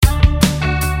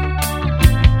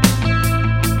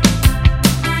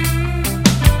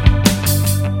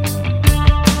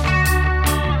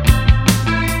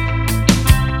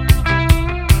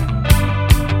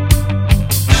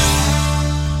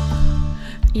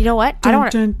You know what? I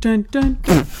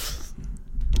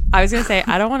was gonna say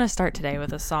I don't want to start today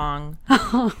with a song.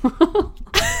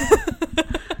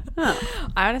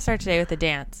 I want to start today with a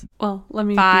dance. Well, let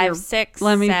me 5, 6,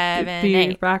 let me 7, be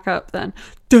 8. back up then.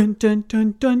 Dun dun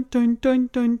dun dun dun dun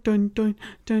dun dun dun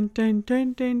dun dun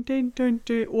dun dun dun dun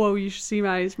dun. Whoa, you should see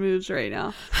my moves right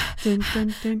now. Dun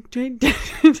dun dun dun dun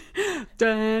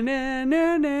dun dun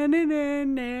dun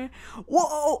dun dun.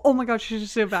 Whoa! Oh my God, she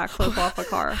just did a backflip off a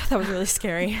car. That was really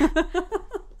scary.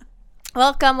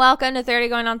 Welcome to 30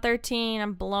 going on 13.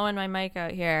 I'm blowing my mic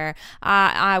out here.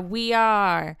 We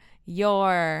are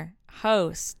your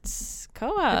hosts,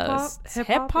 co-hosts,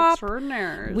 hip-hop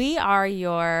extraordinaires. We are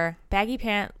your baggy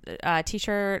pant,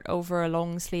 t-shirt over a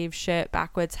long sleeve shirt,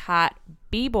 backwards hat,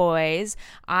 b-boys.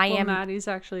 Maddie's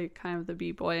actually kind of the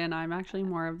b-boy, and I'm actually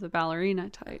more of the ballerina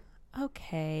type.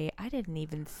 Okay, I didn't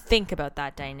even think about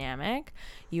that dynamic.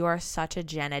 You are such a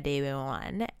Jenna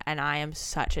Dewan, and I'm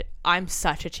such a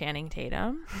Channing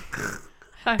Tatum.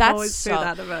 I always say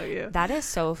that about you. That is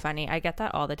so funny. I get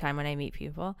that all the time when I meet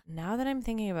people. Now that I'm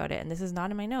thinking about it, and this is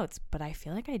not in my notes, but I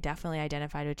feel like I definitely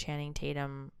identified with Channing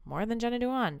Tatum more than Jenna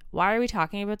Dewan. Why are we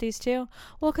talking about these two?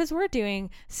 Well, because we're doing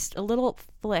a little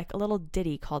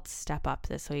ditty called Step Up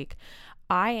this week.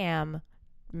 I am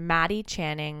Maddie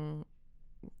Channing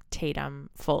Tatum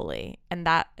Foley, and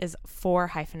that is 4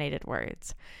 hyphenated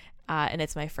words, and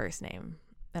it's my first name,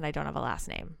 and I don't have a last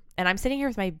name. And I'm sitting here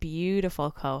with my beautiful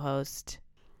co-host.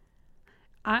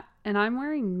 I'm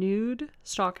wearing nude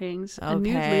stockings, a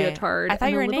nude leotard. I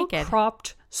thought you were a little naked.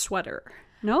 Cropped sweater.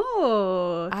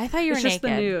 No, I thought you were naked. It's just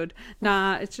the nude.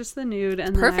 Nah, it's just the nude,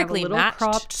 and perfectly then I have a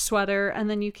little matched. cropped sweater, and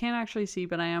then you can't actually see,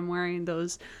 but I am wearing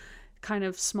those kind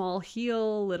of small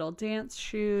heel little dance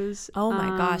shoes. Oh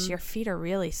my gosh, your feet are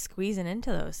really squeezing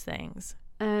into those things.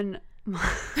 And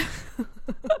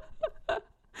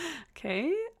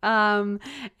okay.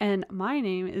 And my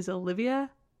name is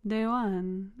Olivia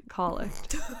Dewan. Call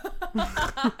it.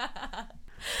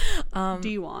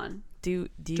 Dewan.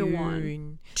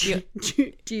 Dewan.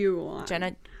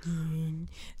 Jenna.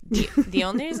 The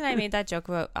only reason I made that joke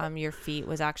about your feet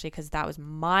was actually because that was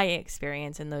my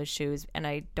experience in those shoes, and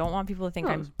I don't want people to think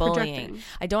I'm bullying. Projecting.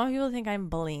 I don't want people to think I'm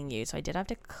bullying you, so I did have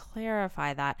to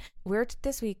clarify that. We're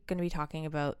this week going to be talking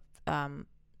about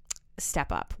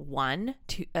Step Up 1,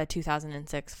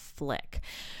 2006 flick.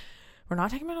 We're not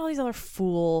talking about all these other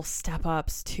fool Step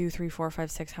Ups, 2, 3, 4,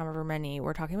 5, 6, however many.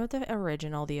 We're talking about the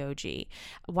original, the OG.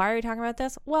 Why are we talking about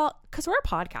this? Well, because we're a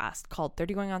podcast called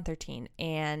 30 Going on 13.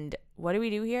 And what do we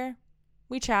do here?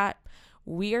 We chat.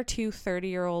 We are 2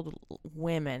 30-year-old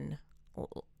women,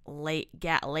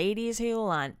 ladies who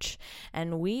lunch.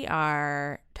 And we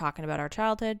are talking about our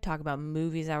childhood, talk about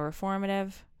movies that were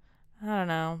formative. I don't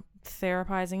know,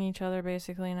 therapizing each other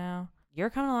basically now. You're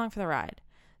coming along for the ride.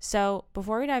 So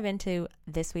before we dive into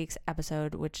this week's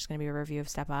episode, which is going to be a review of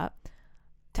Step Up,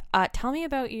 tell me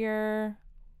about your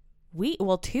week.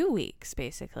 Well, 2 weeks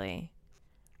basically.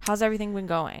 How's everything been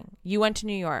going? You went to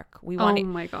New York. Oh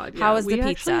my God! Yeah. How was the pizza?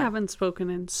 We actually haven't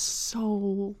spoken in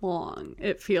so long.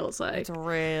 It feels like it's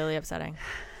really upsetting.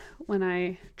 When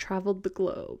I traveled the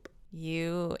globe,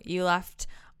 you left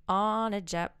on a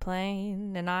jet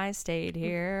plane, and I stayed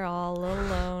here all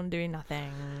alone doing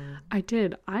nothing. I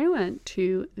did. I went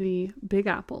to the Big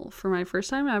Apple for my first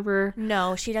time ever.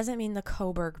 No, she doesn't mean the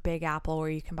Coburg Big Apple where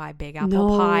you can buy Big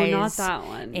Apple pies. No, not that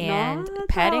one. And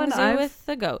petting zoo with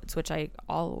the goats, which I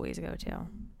always go to.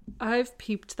 I've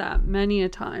peeped that many a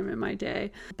time in my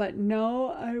day. But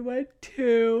no, I went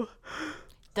to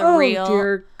real. Oh,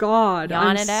 dear God.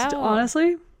 Yawn it out.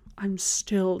 Honestly, I'm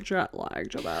still jet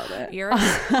lagged about it.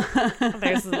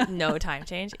 There's no time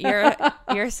change.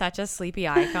 You're such a sleepy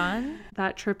icon.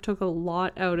 That trip took a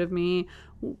lot out of me.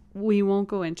 We won't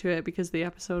go into it because the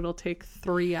episode will take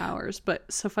 3 hours.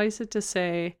 But suffice it to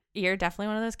say, you're definitely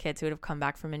one of those kids who would have come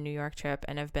back from a New York trip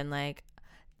and have been like,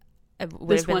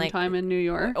 this one time in New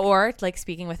York, or like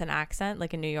speaking with an accent,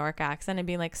 like a New York accent, and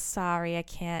being like, sorry, I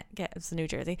can't get, it's New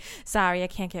Jersey. Sorry, I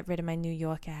can't get rid of my New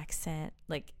York accent.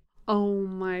 Like, oh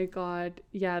my God.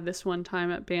 Yeah, this one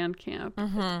time at band camp.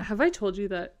 Mm-hmm. Have I told you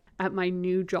that at my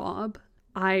new job,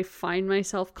 I find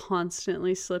myself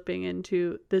constantly slipping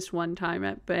into this one time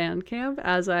at band camp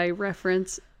as I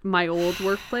reference my old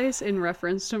workplace in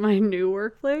reference to my new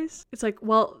workplace? It's like,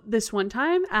 well, this one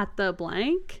time at the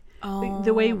blank,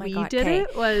 the way we did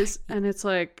it was, and it's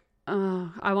like,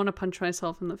 I want to punch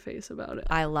myself in the face about it.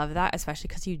 I love that, especially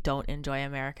because you don't enjoy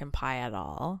American Pie at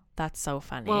all. That's so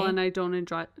funny. Well, and I don't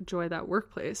enjoy that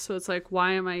workplace. So it's like,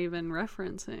 why am I even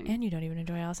referencing? And you don't even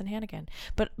enjoy Allison Hannigan.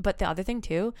 But the other thing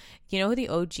too, you know who the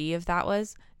OG of that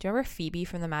was? Do you remember Phoebe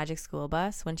from the Magic School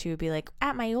Bus when she would be like,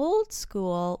 at my old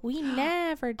school, we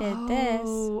never did this.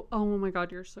 Oh my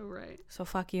God, you're so right. So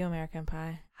fuck you, American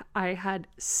Pie. I had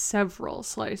several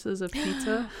slices of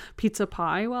pizza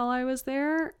pie while I was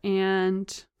there,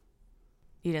 and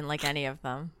You didn't like any of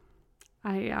them.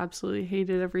 I absolutely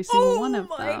hated every single one of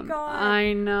them. God.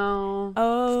 I know.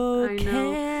 Oh, I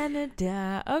know.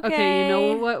 Canada. Okay. Okay, you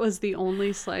know what was the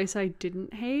only slice I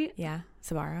didn't hate? Yeah,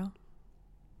 Sbarro.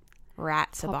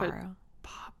 Rat Sbarro.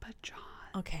 Papa John's.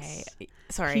 Okay,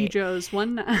 sorry. Pijo's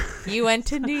one night. You went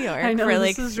to New York I know, for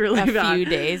this like is really a bad. few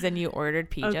days and you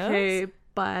ordered Pijo's? Okay,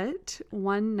 but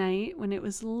one night when it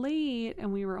was late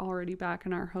and we were already back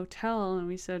in our hotel and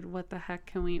we said, what the heck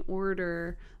can we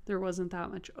order? There wasn't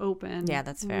that much open. Yeah,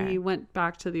 that's fair. We went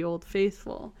back to the Old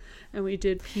Faithful and we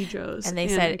did Pijo's. And they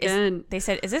said, again, is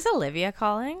this Olivia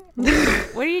calling?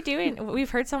 What are you doing? We've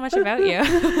heard so much about you.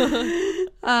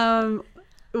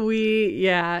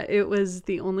 it was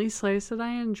the only slice that I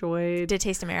enjoyed. Did it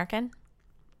taste American?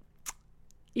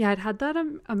 Yeah, it had that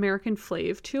American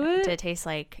flavor to it. Did it taste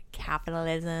like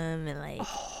capitalism and like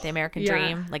the American yeah.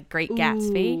 dream? Like Great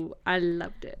Gatsby? Ooh, I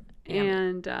loved it. Yeah.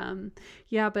 And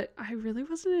but I really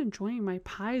wasn't enjoying my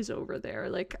pies over there.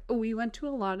 Like, we went to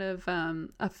a lot of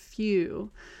a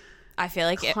few I feel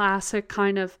like classic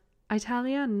kind of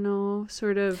Italiano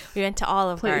sort of we went to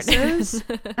Olive Garden. places.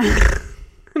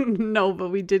 No, but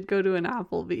we did go to an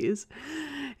Applebee's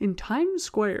in Times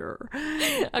Square.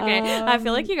 Okay, I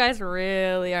feel like you guys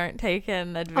really aren't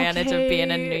taking advantage of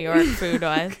being in New Okay. York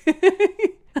food-wise.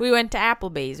 We went to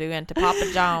Applebee's. We went to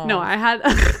Papa John's. No,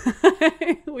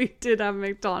 we did have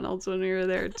McDonald's when we were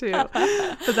there too, but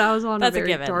that was on a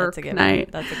very dark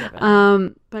night. That's a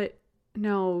given. But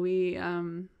no, we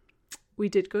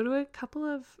did go to a couple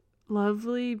of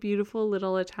lovely, beautiful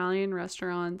little Italian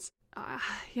restaurants.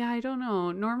 Yeah, I don't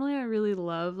know. Normally, I really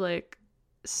love like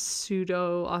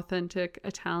pseudo authentic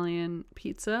Italian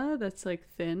pizza that's like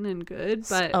thin and good,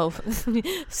 but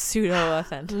pseudo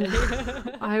authentic.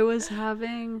 I was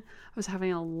having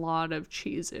a lot of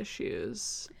cheese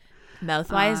issues.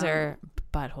 Mouth-wise or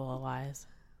butthole-wise?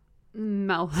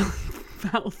 Mouth-wise.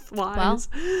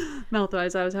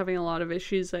 Mouth-wise, I was having a lot of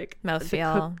issues. Like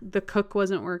Mouthfeel. The cook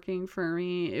wasn't working for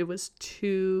me. It was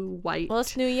too white. Well,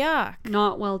 it's New York.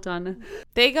 Not well done.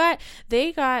 They got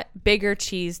bigger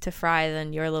cheese to fry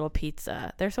than your little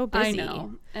pizza. They're so busy. I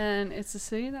know. And it's a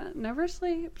city that never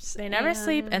sleeps. They never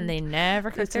sleep and they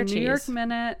never cook their cheese. It's a New York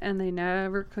minute and they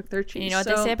never cook their cheese. And you know what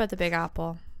they say about the Big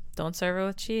Apple? Don't serve it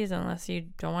with cheese unless you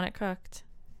don't want it cooked.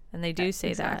 And they do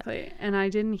say that. Exactly. And I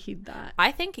didn't heed that.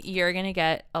 I think you're going to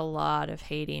get a lot of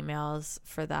hate emails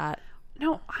for that.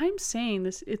 No, I'm saying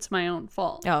this, it's my own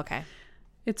fault. Oh, okay.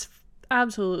 It's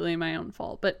absolutely my own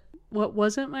fault. But what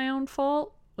wasn't my own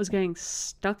fault was getting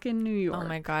stuck in New York. Oh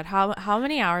my God. How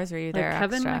many hours were you there? Like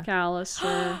Kevin extra?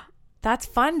 McAllister. That's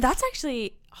fun. That's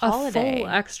actually holiday. A full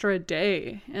extra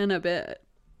day and a bit.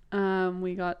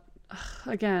 We got,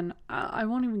 again, I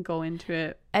won't even go into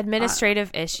it.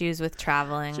 Administrative issues with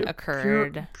traveling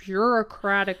occurred.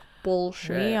 Bureaucratic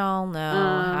bullshit. We all know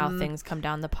how things come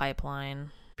down the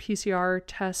pipeline. PCR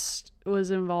test was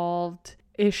involved.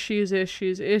 Issues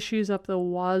up the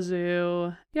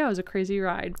wazoo. Yeah, it was a crazy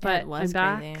ride. But I'm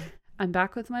back. Crazy. I'm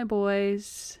back with my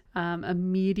boys.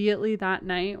 Immediately that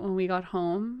night when we got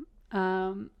home,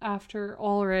 after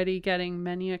already getting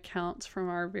many accounts from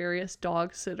our various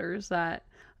dog sitters that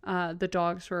the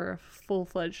dogs were a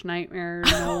full-fledged nightmare.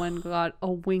 No one got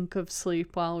a wink of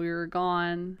sleep while we were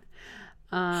gone.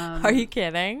 Are you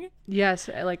kidding? Yes,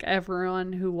 like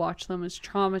everyone who watched them was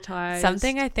traumatized.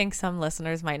 Something I think some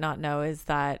listeners might not know is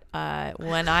that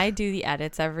when I do the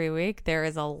edits every week, there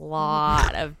is a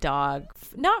lot of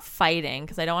not fighting,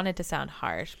 because I don't want it to sound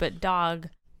harsh, but dog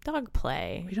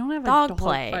play. We don't have dog a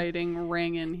play fighting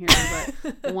ring in here,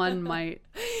 but one might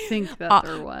think that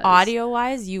there was. Audio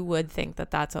wise, you would think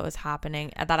that that's what was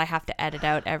happening, that I have to edit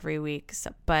out every week.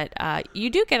 So, but you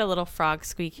do get a little frog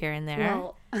squeak here and there.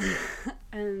 Well,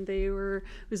 and it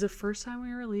was the first time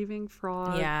we were leaving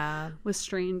Frog with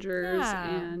strangers,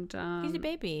 and he's a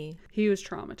baby. He was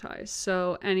traumatized.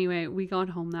 So anyway, we got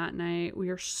home that night. We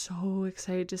were so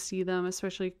excited to see them,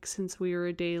 especially since we were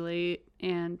a day late,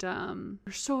 and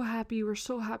we're so happy.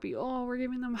 Oh, we're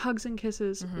giving them hugs and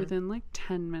kisses. Within like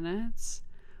 10 minutes,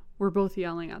 we're both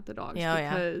yelling at the dogs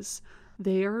because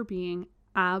they are being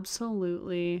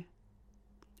absolutely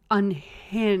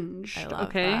unhinged. I love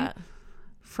okay that.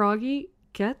 Froggy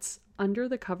gets under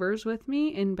the covers with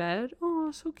me in bed. Oh,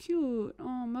 oh, so cute.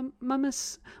 Oh,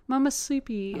 mama's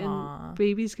sleepy Aw. and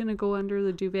baby's gonna go under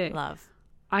the duvet. Love.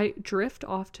 I drift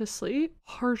off to sleep,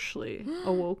 harshly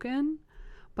awoken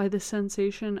by the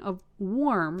sensation of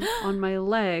warm on my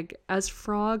leg as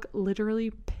Frog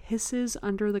literally pisses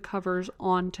under the covers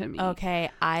onto me. Okay,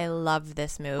 I love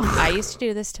this move. I used to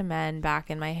do this to men back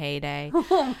in my heyday.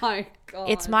 Oh my God.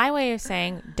 It's my way of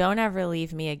saying, don't ever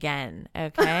leave me again,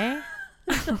 okay?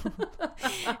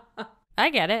 I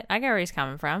get it. I get where he's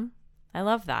coming from. I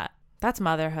love that. That's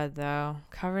motherhood, though.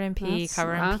 Covered in pee,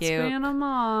 covered in puke. That's being a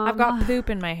mom. I've got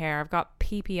poop in my hair. I've got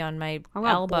pee-pee on my I've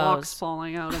got elbows. blocks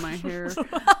falling out of my hair.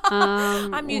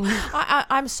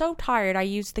 I'm so tired. I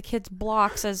use the kids'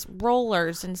 blocks as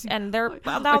rollers, and they're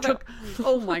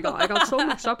oh my God, I got so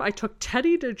mixed up. I took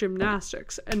Teddy to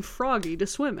gymnastics and Froggy to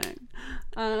swimming.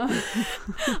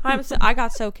 I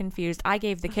got so confused. I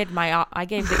gave the kids my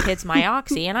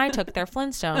Oxy, and I took their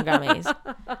Flintstone gummies.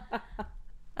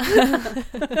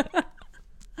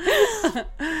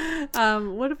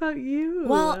 What about you?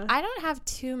 Well, I don't have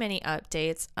too many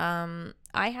updates.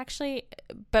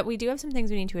 But we do have some things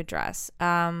we need to address.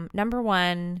 Number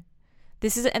one,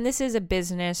 this is a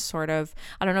business sort of,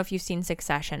 I don't know if you've seen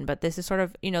Succession, but this is sort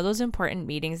of, those important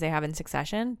meetings they have in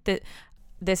Succession.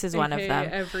 This is one of them.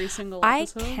 Every single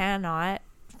episode. I cannot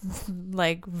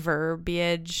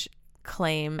verbiage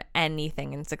claim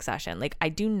anything in Succession. Like, I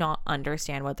do not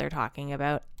understand what they're talking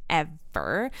about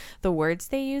ever. The words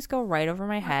they use go right over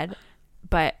my head.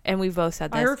 And we've both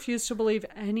said this. I refuse to believe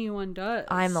anyone does.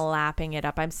 I'm lapping it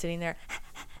up. I'm sitting there.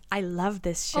 I love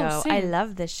this show. Oh, same. I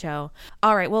love this show.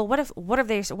 All right. Well, what are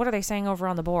they saying over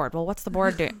on the board? Well, what's the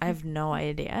board doing? I have no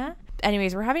idea.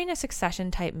 Anyways, we're having a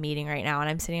Succession type meeting right now, and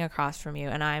I'm sitting across from you,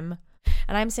 and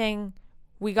I'm saying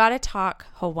we got to talk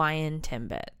Hawaiian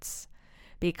Timbits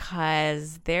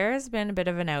because there's been a bit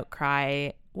of an outcry.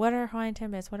 What are Hawaiian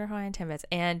Timbits? What are Hawaiian Timbits?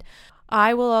 And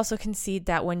I will also concede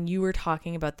that when you were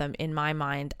talking about them, in my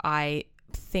mind, I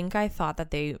think I thought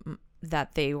that they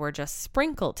were just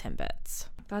sprinkle Timbits.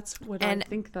 That's what I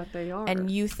think that they are.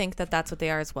 And you think that that's what they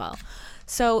are as well.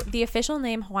 So the official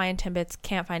name Hawaiian Timbits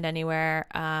can't find anywhere.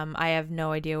 I have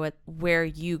no idea where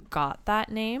you got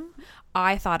that name.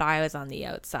 I thought I was on the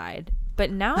outside. But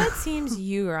now it seems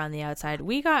you are on the outside.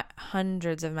 We got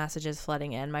hundreds of messages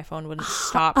flooding in. My phone wouldn't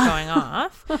stop going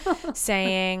off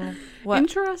saying what.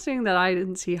 Interesting that I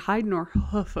didn't see hide nor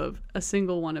hoof of a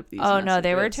single one of these messages. No,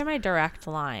 they were to my direct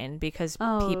line because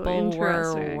people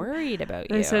were worried about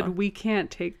you. They said, we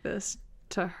can't take this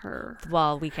to her.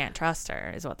 Well, we can't trust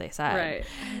her is what they said. Right.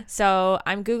 So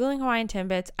I'm Googling Hawaiian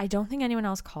Timbits. I don't think anyone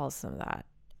else calls them that.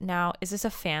 Now, is this a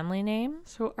family name?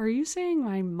 So are you saying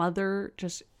my mother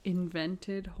just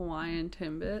invented Hawaiian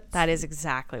Timbits? That is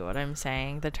exactly what I'm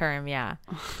saying. The term, yeah.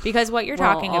 Because what you're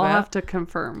talking about. I'll have to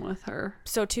confirm with her.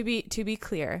 So to be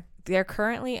clear, they're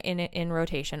currently in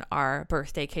rotation are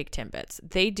birthday cake Timbits.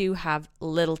 They do have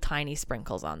little tiny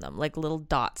sprinkles on them, like little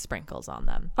dot sprinkles on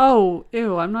them. Oh,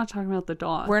 ew, I'm not talking about the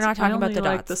dots. We're not talking about the dots.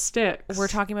 Like the sticks. We're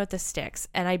talking about the sticks.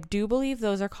 And I do believe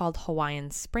those are called Hawaiian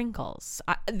sprinkles.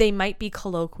 They might be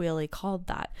colloquially called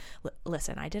that.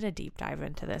 Listen, I did a deep dive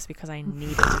into this because I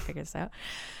needed to figure this out.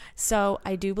 So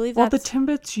I do believe that. Well, the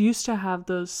Timbits used to have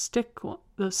those stick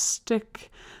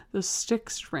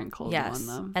sprinkles on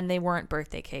them. And they weren't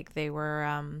birthday cake. They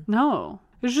were no.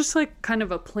 It was just like kind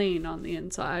of a plain on the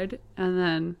inside, and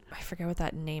then I forget what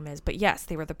that name is, but yes,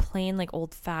 they were the plain, like,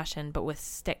 old fashioned but with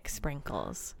stick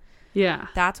sprinkles. Yeah.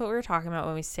 That's what we were talking about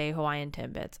when we say Hawaiian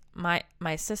Timbits. My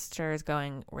sister is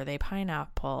going, were they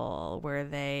pineapple? Were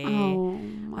they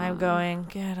I'm going,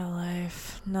 get a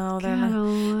life. No, they're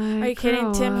not. Are you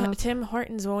kidding? Tim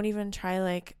Hortons won't even try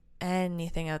like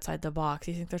anything outside the box.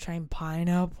 You think they're trying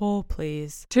pineapple?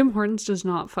 Please. Tim Hortons does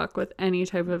not fuck with any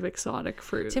type of exotic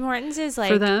fruit. Tim Hortons is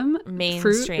like, for them,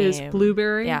 mainstream. Fruit is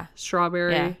blueberry,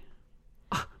 strawberry.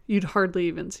 Yeah. You'd hardly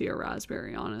even see a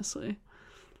raspberry, honestly.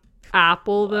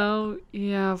 Apple, though,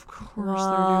 yeah, of course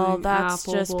they're doing that's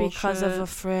apple just bullshit. because of the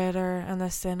fritter and the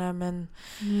cinnamon.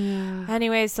 Yeah.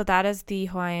 Anyways, so that is the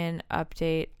Hawaiian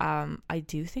update. I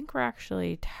do think we're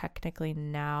actually technically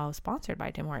now sponsored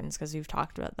by Tim Hortons because we've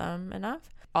talked about them enough.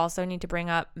 Also need to bring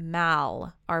up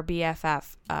Mal, our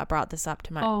BFF, brought this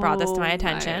to my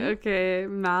attention. Okay,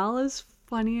 Mal is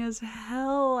funny as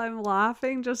hell. I'm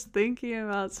laughing just thinking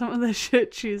about some of the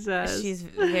shit she says. She's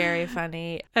very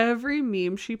funny. Every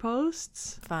meme she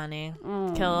posts. Funny.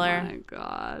 Oh, Killer. My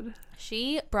God.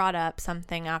 She brought up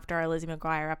something after our Lizzie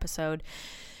McGuire episode,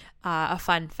 a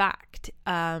fun fact.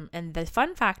 And the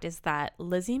fun fact is that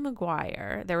Lizzie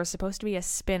McGuire, there was supposed to be a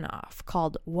spin-off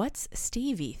called What's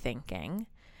Stevie Thinking?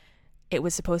 It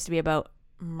was supposed to be about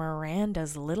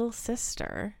Miranda's little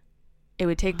sister. It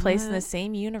would take place in the What?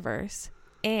 same universe,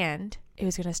 and it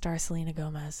was going to star Selena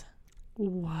Gomez.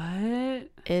 What?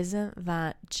 Isn't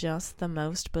that just the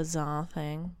most bizarre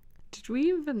thing? Did we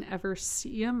even ever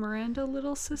see a Miranda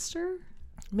little sister?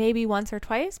 Maybe once or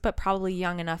twice, but probably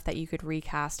young enough that you could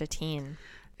recast a teen.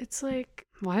 It's like,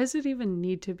 why does it even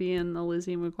need to be in the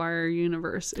Lizzie McGuire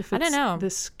universe if I it's don't know.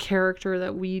 this character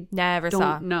that we Never don't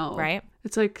saw, know? right?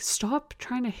 It's like, stop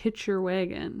trying to hitch your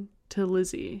wagon to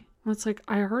Lizzie. It's like,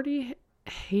 I already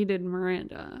hated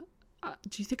Miranda.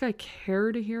 Do you think I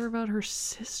care to hear about her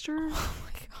sister? Oh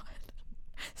my god.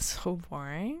 So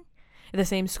boring. The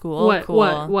same school?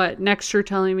 Cool. What? Next you're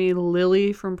telling me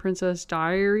Lily from Princess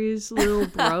Diaries' little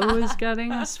bro is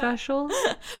getting a special?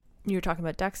 You were talking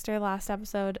about Dexter last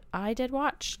episode. I did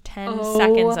watch 10 Oh.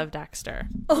 seconds of Dexter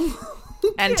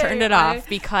and turned it off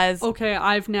because... Okay,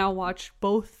 I've now watched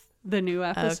both the new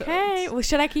episodes. Okay. Well,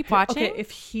 should I keep watching? Okay,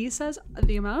 if he says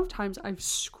the amount of times I've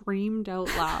screamed out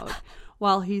loud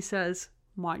while he says,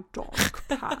 my dark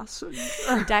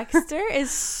passenger. Dexter is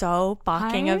so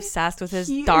fucking obsessed with his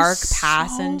He dark is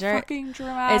passenger. So fucking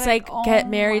dramatic. It's like, get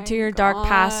married to your dark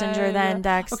passenger then,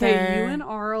 Dexter. Okay, you and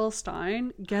R.L.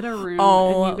 Stein get a room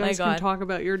Oh, and you guys my can God. talk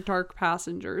about your dark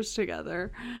passengers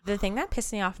together. The thing that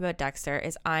pissed me off about Dexter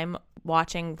is I'm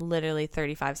watching literally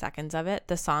 35 seconds of it.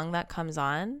 The song that comes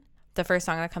on, the first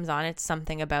song that comes on, it's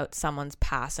something about someone's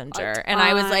passenger. And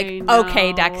I was like,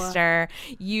 okay, know. Dexter,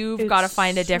 you've got to It's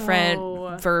find a different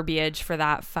so- verbiage for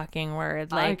that fucking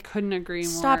word. I Like, couldn't agree more.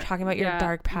 stop talking about your Yeah.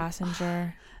 dark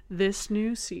passenger. This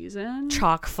new season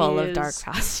Chock full of dark is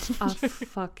passengers. a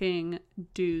fucking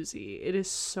doozy. It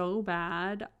is so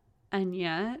bad, and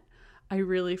yet I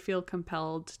really feel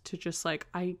compelled to just like,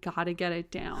 I gotta get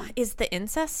it down. Is the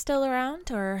incest still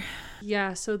around or?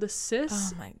 Yeah, so the Oh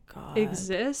cis my God.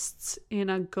 exists in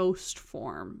a ghost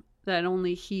form that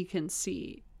only he can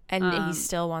see. And he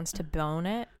still wants to bone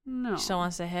it? No. He still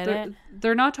wants to hit they're, it?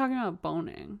 they're not talking about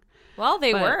boning. Well,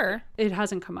 they but were. It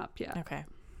hasn't come up yet. Okay.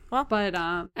 But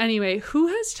anyway, who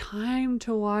has time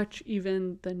to watch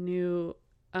even the new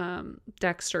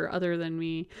Dexter other than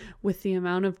me with the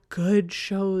amount of good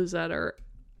shows that are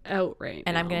out right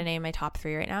And now? I'm going to name my top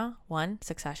 3 right now. 1,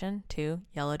 Succession. 2,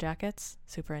 Yellow Jackets.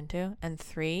 Super into. And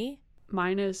 3,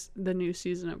 Mine is the new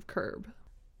season of Curb.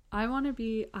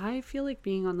 I feel like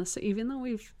being on this, even though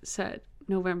we've said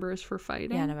November is for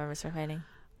fighting. yeah, November's for fighting.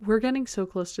 We're getting so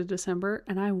close to December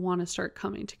and I want to start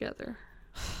coming together.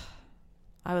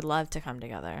 I would love to come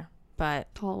together,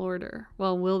 but Tall order.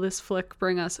 Well, will this flick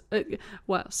bring us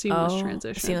seamless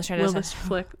transition. seamless transition.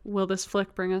 Will this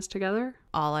flick bring us together?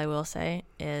 all I will say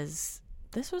is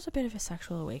this was a bit of a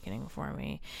sexual awakening for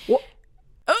me. What?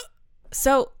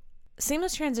 So,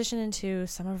 seamless transition into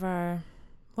some of our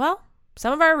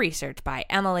research by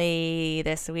Emily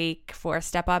this week for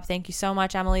Step Up. Thank you so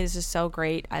much, Emily. This is so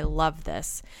great. I love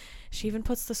this. She even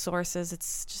puts the sources.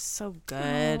 It's just so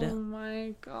good. Oh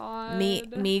my god.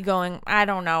 Me going, I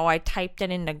don't know. I typed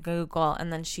it into Google,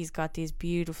 and then she's got these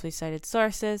beautifully cited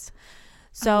sources.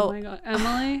 So, Oh my god,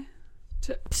 Emily.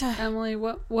 Emily,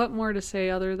 what more to say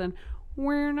other than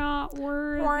we're not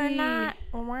worthy? we're not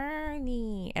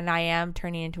worthy. And I am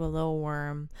turning into a little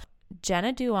worm.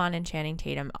 Jenna Dewan and Channing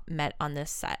Tatum met on this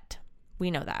set.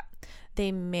 We know that.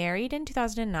 They married in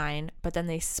 2009, but then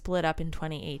they split up in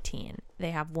 2018.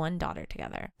 They have one daughter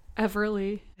together.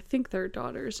 Everly. I think their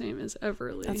daughter's name is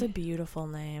Everly. That's a beautiful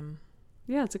name.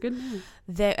 Yeah, it's a good name.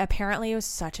 Apparently it was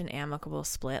such an amicable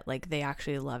split. Like, they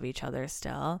actually love each other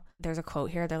still. There's a quote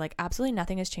here. They're like, absolutely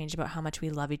nothing has changed about how much we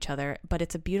love each other, but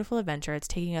it's a beautiful adventure. It's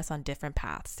taking us on different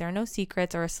paths. There are no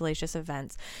secrets or salacious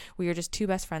events. We are just two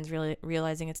best friends really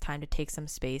realizing it's time to take some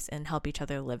space and help each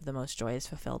other live the most joyous,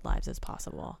 fulfilled lives as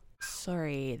possible.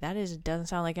 Sorry, doesn't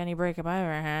sound like any breakup I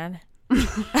ever had.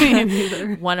 Me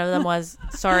neither. One of them was,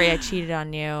 sorry, I cheated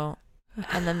on you.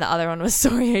 And then the other one was,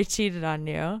 sorry, I cheated on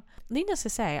you. Needless to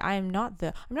say, I'm not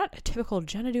a typical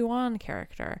Jenna Dewan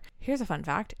character. Here's a fun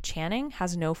fact. Channing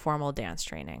has no formal dance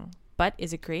training, but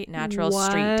is a great natural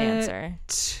street dancer.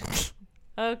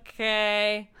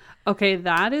 Okay. Okay,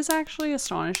 that is actually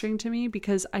astonishing to me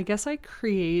because I guess I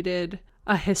created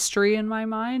a history in my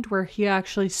mind where he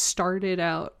actually started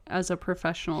out as a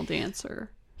professional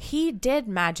dancer. He did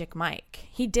Magic Mike.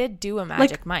 He did do a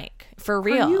Magic Mike. For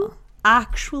real. Are you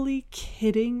actually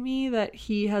kidding me that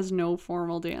he has no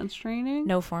formal dance training?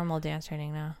 No formal dance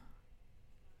training, no.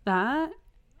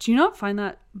 Do you not find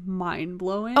that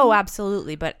mind-blowing? Oh,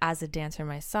 absolutely. But as a dancer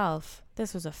myself,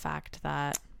 this was a fact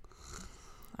that,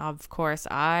 of course,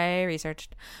 I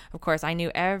researched. Of course, I knew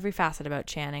every facet about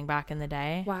Channing back in the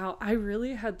day. Wow, I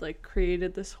really had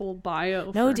created this whole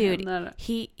bio. No, for dude, him that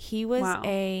he was Wow.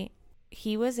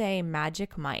 he was a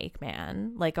Magic Mike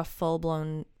man, like a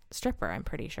full-blown stripper, I'm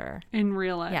pretty sure. In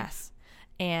real life? Yes.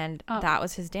 And that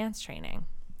was his dance training.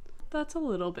 That's a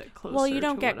little bit closer Well, you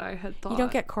don't to get, what I had thought. You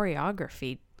don't get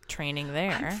choreography training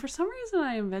there. For some reason,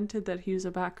 I invented that he was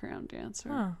a background dancer.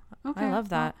 Oh, Okay. I love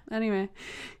that. Well, anyway,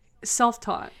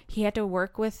 self-taught. He had to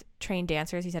work with trained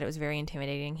dancers. He said it was very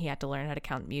intimidating. He had to learn how to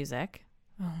count music.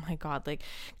 Oh my God. Like,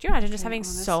 do you imagine just having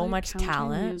so much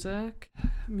talent?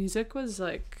 Music was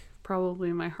like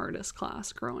probably my hardest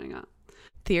class growing up.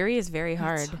 Theory is very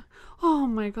hard. Oh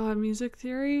my God, music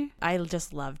theory. I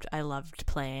loved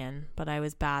playing, but I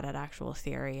was bad at actual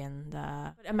theory. And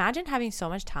imagine having so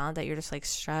much talent that you're just like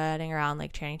strutting around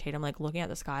like Channing Tatum, like looking at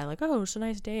the sky, like, oh, it's a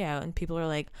nice day out. And people are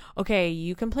like, okay,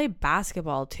 you can play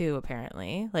basketball too,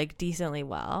 apparently, like decently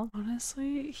well.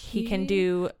 Honestly, he can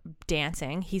do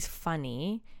dancing. He's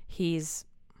funny. He's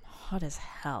hot as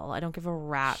hell. I don't give a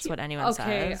rat's what anyone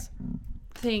says.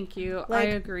 Thank you. Like,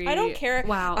 I agree. I don't care.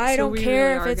 Wow. I don't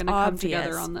care if it's come obvious.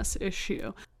 Together on this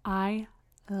issue. I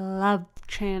love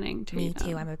Channing Tatum. Me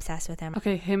too. I'm obsessed with him.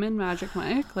 Okay, him and Magic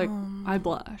Mike. Like, I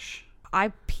blush.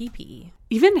 I pee.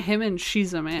 Even him and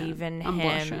She's a Man. Even I'm him.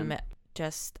 blushing.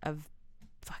 Just a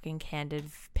fucking candid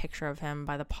picture of him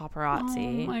by the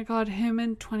paparazzi. Oh my God, him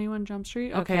and 21 Jump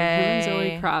Street. Okay, Okay. him and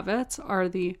Zoe Kravitz are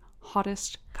the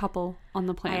hottest couple on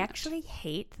the planet. I actually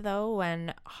hate though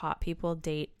when hot people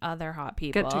date other hot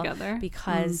people. Get together.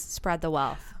 Because spread the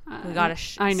wealth. We gotta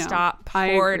I know. stop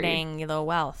hoarding the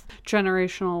wealth.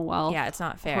 Generational wealth. Yeah, it's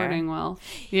not fair. Hoarding wealth.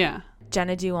 Yeah.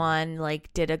 Jenna Dewan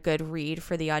like did a good read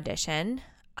for the audition,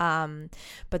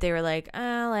 but they were like,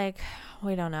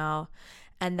 we don't know.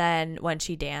 And then when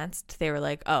she danced, they were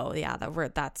like, oh yeah,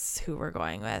 that's who we're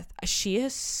going with. She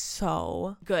is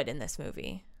so good in this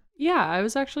movie. Yeah, I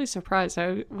was actually surprised.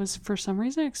 I was, for some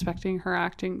reason, expecting her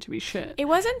acting to be shit. It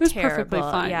wasn't It was terrible. perfectly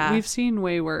fine. Yeah. We've seen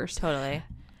way worse. Totally.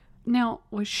 Now,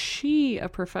 was she a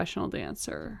professional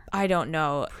dancer I don't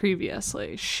know.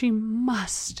 previously? She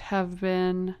must have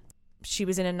been. She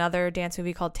was in another dance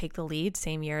movie called Take the Lead,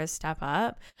 same year as Step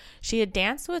Up. She had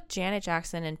danced with Janet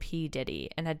Jackson and P.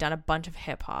 Diddy and had done a bunch of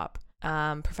hip hop.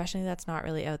 Professionally, that's not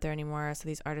really out there anymore, so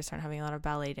these artists aren't having a lot of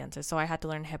ballet dancers, so I had to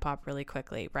learn hip hop really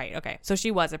quickly. Right, okay. So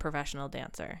she was a professional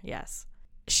dancer, yes.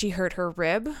 She hurt her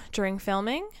rib during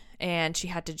filming, and she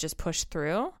had to just push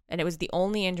through, and it was the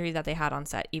only injury that they had on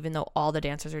set, even though all the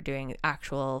dancers are doing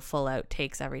actual full-out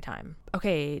takes every time.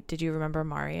 Okay, did you remember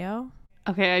Mario?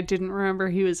 Okay, I didn't remember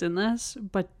he was in this,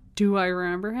 but do I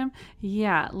remember him?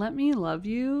 Yeah, Let Me Love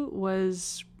You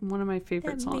was one of my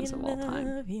favorite songs of all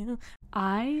time.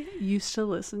 I used to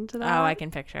listen to that. Oh, I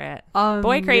can picture it.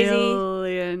 Boy Crazy.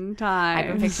 Million times. I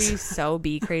can picture you so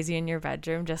be crazy in your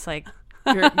bedroom, just like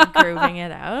grooving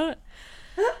it out.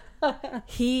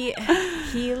 He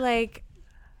like,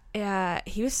 yeah,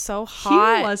 he was so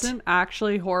hot. He wasn't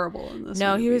actually horrible in this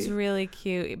No, movie. he was really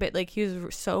cute, but like he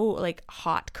was so like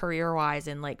hot career-wise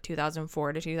in like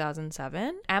 2004 to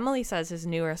 2007. Emily says his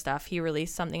newer stuff, he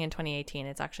released something in 2018.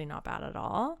 It's actually not bad at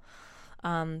all.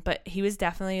 But he was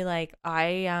definitely like,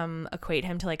 I equate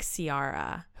him to like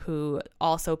Ciara, who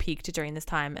also peaked during this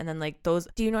time. And then like those,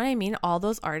 do you know what I mean? All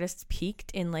those artists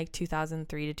peaked in like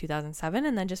 2003 to 2007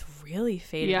 and then just really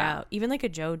faded out. Even like a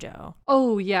JoJo.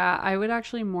 Oh yeah, I would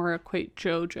actually more equate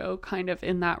JoJo kind of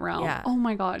in that realm. Yeah. Oh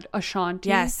my God, Ashanti.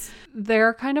 Yes.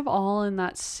 They're kind of all in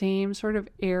that same sort of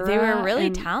era. They were really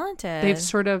and talented. They've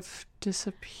sort of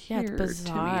disappeared to me.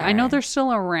 bizarre. I know they're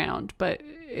still around, but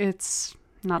it's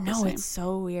not the No, same. it's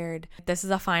so weird. This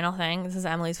is a final thing. This is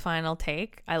Emily's final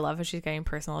take. I love how she's getting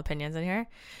personal opinions in here.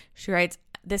 She writes,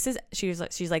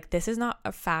 she's like, this is not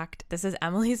a fact. This is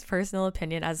Emily's personal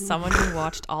opinion as someone who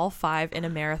watched all 5 in a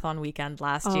marathon weekend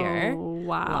last year. Oh,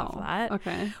 wow. Love that.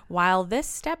 Okay. While this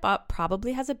Step Up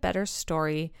probably has a better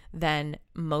story than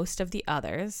most of the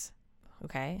others.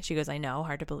 Okay. She goes, I know,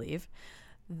 hard to believe.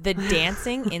 The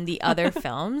dancing in the other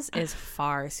films is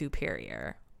far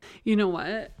superior. You know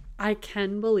what? I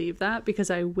can believe that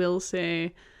because I will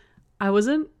say I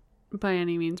wasn't by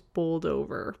any means bowled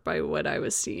over by what I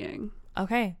was seeing.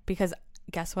 Okay, because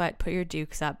guess what? Put your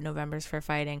dukes up. November's for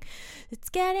fighting. It's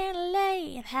getting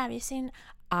late. Have you seen?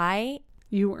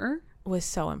 You were? Was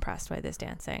so impressed by this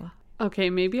dancing.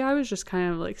 Okay, maybe I was just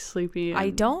kind of like sleepy.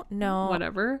 I don't know.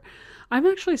 Whatever. I'm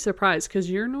actually surprised because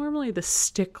you're normally the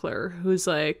stickler who's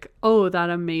like, oh,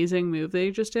 that amazing move they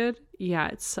just did. Yeah,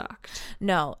 it sucked.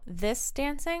 No, this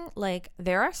dancing, like,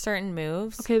 there are certain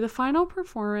moves. Okay, the final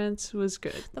performance was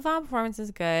good. The final performance is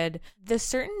good. The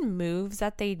certain moves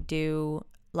that they do,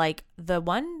 like the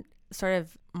one sort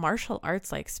of martial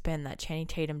arts like spin that Channing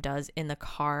Tatum does in the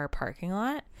car parking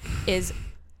lot is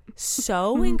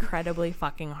so incredibly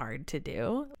fucking hard to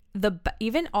do.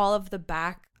 even all of the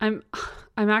back.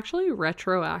 I'm actually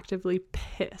retroactively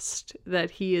pissed that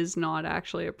he is not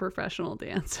actually a professional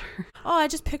dancer. Oh, I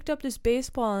just picked up this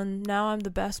baseball and now I'm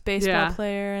the best baseball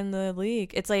player in the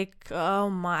league. It's like, oh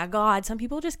my God, some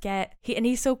people just get and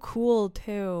he's so cool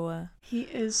too. He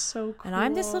is so cool. And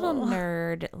I'm this little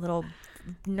nerd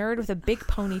with a big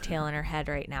ponytail in her head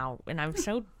right now, and I'm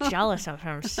so jealous of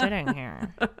him sitting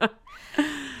here.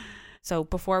 So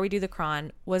before we do the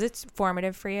cron, was it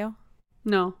formative for you?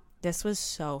 No. This was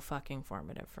so fucking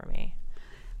formative for me.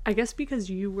 I guess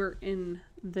because you were in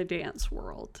the dance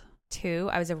world. 2,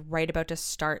 I was right about to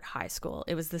start high school.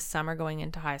 It was the summer going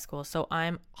into high school. So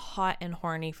I'm hot and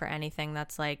horny for anything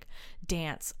that's like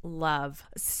dance, love,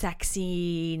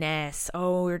 sexiness.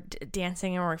 Oh, we're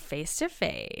dancing and we're face to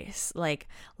face. Like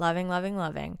loving, loving,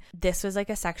 loving. This was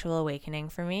like a sexual awakening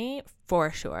for me,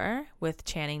 for sure, with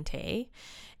Channing Tatum.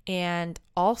 And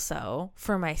also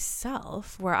for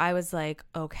myself, where I was like,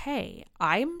 okay,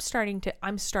 I'm starting to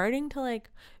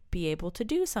like be able to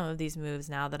do some of these moves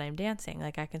now that I'm dancing.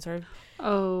 Like I can sort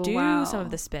of do some of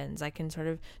the spins. I can sort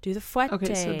of do the fouettes.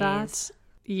 Okay, so that's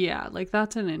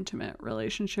an intimate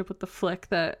relationship with the flick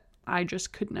that I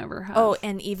just could never have. Oh,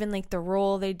 and even like the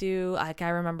roll they do, like I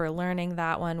remember learning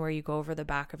that one where you go over the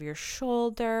back of your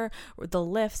shoulder, or the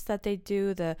lifts that they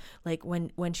do, the like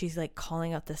when she's like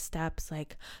calling out the steps,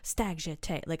 like stag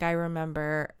jete. Like I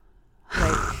remember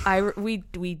like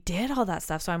we did all that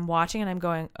stuff. So I'm watching and I'm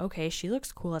going, okay, she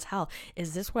looks cool as hell.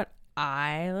 Is this what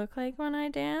I look like when I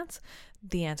dance?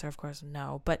 The answer, of course,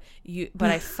 no. But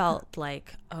I felt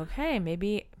like, okay,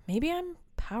 maybe I'm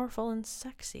powerful and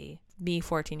sexy. Me,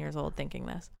 14 years old, thinking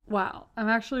this. Wow, I'm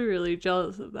actually really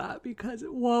jealous of that because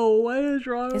whoa, what is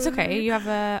wrong? It's with okay. me? You have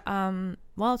a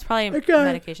well, it's probably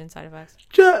medication side effects.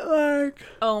 Jet lag.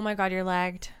 Oh my God, you're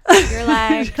lagged. You're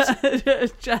lagged.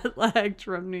 Jet lagged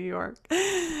from New York.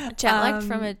 Jet lagged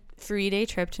from a 3-day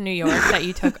trip to New York that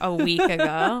you took a week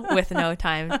ago with no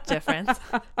time difference.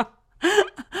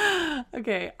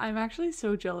 Okay, I'm actually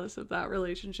so jealous of that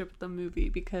relationship with the movie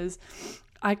because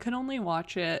I could only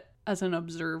watch it as an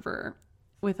observer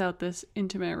without this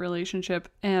intimate relationship,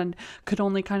 and could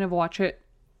only kind of watch it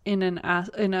in an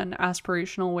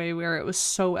aspirational way where it was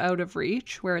so out of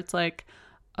reach, where it's like,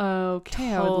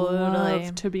 okay, I would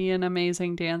love to be an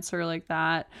amazing dancer like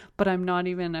that, but I'm not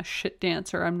even a shit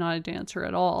dancer. I'm not a dancer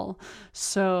at all.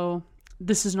 So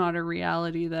this is not a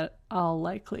reality that I'll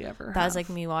likely ever have. That was like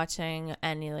me watching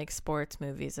any like sports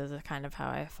movies is kind of how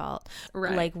I felt.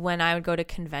 Right. Like when I would go to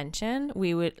convention,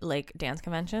 we would like dance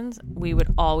conventions, it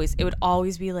would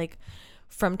always be like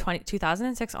from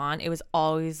 2006 on, it was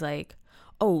always like,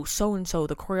 oh, so-and-so,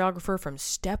 the choreographer from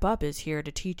Step Up is here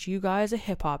to teach you guys a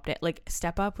hip-hop dance. Like,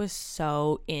 Step Up was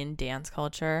so in dance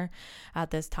culture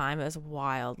at this time. It was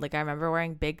wild. Like, I remember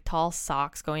wearing big, tall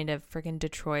socks going to freaking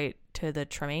Detroit to the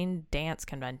Tremaine Dance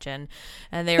Convention.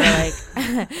 And they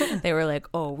were like,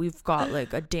 oh, we've got,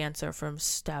 like, a dancer from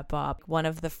Step Up. One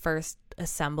of the first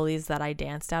assemblies that I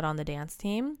danced at on the dance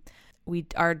team,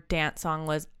 our dance song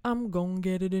was, I'm gonna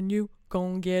get it in you,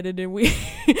 gonna get it in we.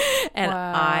 And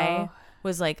wow. I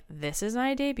was like, this is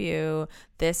my debut.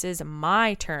 This is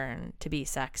my turn to be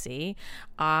sexy.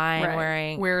 I'm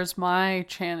wearing... Where's my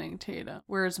Channing Tatum?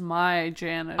 Where's my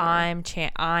janitor? I'm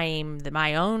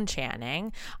my own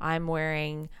Channing. I'm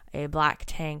wearing a black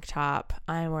tank top.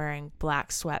 I'm wearing black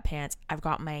sweatpants. I've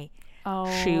got my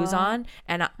shoes on,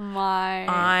 and I'm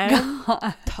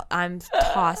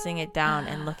tossing it down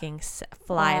and looking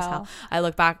fly as hell. I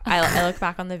look back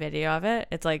on the video of it.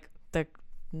 It's like the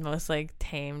most like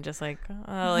tame, just like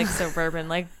suburban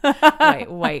like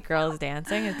white girls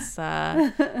dancing. It's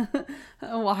why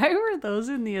were those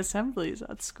in the assemblies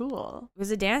at school? It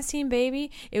was a dance team, baby.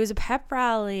 It was a pep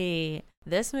rally.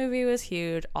 This movie was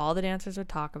huge. All the dancers would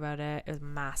talk about it. It was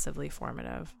massively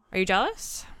formative. Are you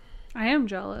jealous? I am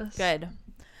jealous. Good,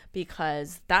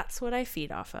 because that's what I feed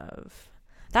off of.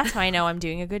 That's how I know I'm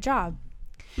doing a good job.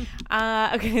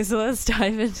 Okay, so let's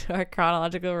dive into our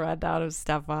chronological rundown of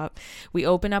Step Up. We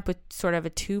open up with sort of a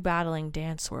two battling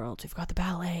dance world. We've got the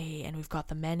ballet and we've got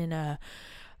the men in a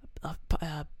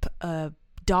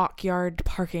dockyard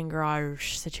parking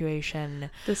garage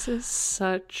situation. This is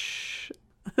such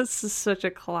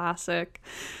a classic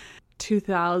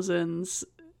 2000s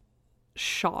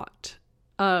shot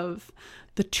of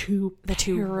the two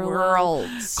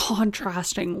worlds,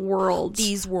 contrasting worlds.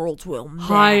 These worlds will mesh.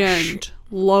 High end,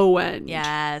 low end.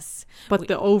 Yes, but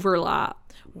the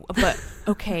overlap. But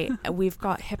okay, we've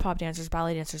got hip hop dancers,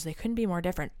 ballet dancers. They couldn't be more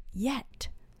different. Yet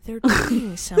they're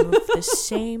doing some of the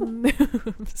same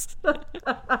moves.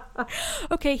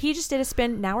 Okay, he just did a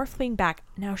spin. Now we're flipping back.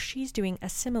 Now she's doing a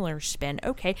similar spin.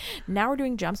 Okay, now we're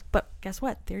doing jumps. But guess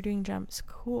what? They're doing jumps.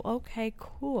 Cool. Okay,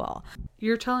 cool.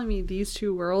 You're telling me these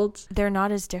two worlds They're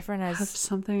not as different as... have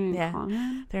something in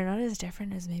common? They're not as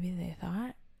different as maybe they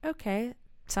thought. Okay.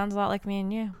 Sounds a lot like me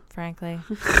and you, frankly.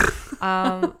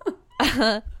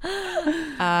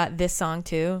 This song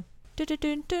too.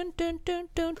 Okay.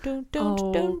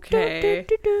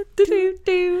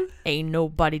 Ain't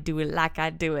nobody do it like I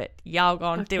do it. Y'all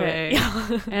gonna do it.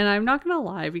 And I'm not gonna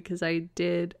lie, because I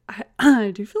do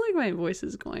feel like my voice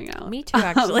is going out. Me too,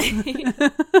 actually.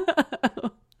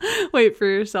 Wait, for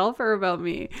yourself or about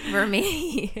me? For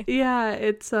me. Yeah,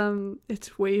 it's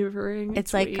wavering.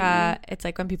 It's like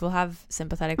when people have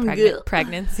sympathetic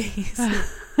pregnancies.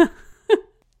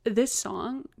 This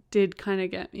song did kind of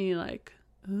get me like,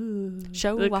 ooh,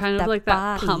 show the off kind of like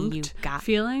that pumped you got.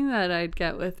 feeling that I'd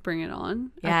get with Bring It On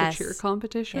at the cheer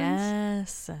competitions.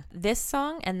 Yes. This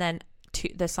song, and then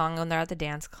the song when they're at the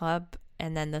dance club,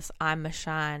 and then this I'm a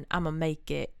shine, I'ma make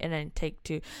it, and then Take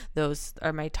Two. Those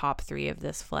are my top 3 of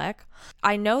this flick.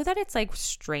 I know that it's like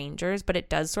strangers, but it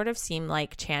does sort of seem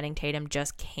like Channing Tatum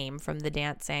just came from the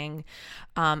dancing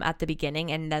at the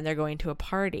beginning, and then they're going to a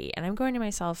party. And I'm going to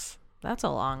myself, that's a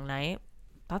long night.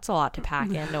 That's a lot to pack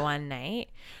into one night.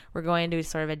 We're going to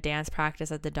sort of a dance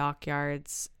practice at the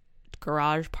Dockyards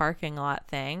garage parking lot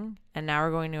thing, and now we're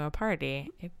going to a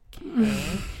party. Okay.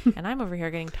 And I'm over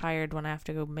here getting tired when I have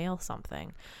to go mail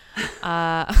something. We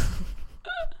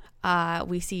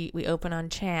open on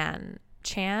Chan,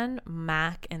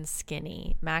 Mac, and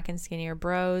Skinny. Mac and Skinny are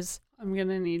bros. I'm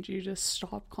gonna need you to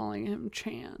stop calling him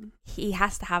Chan. He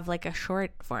has to have like a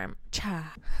short form.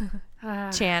 Cha.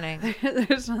 Channing.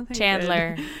 There's nothing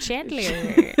Chandler.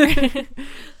 good.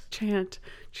 Chandler.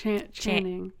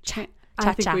 Channing.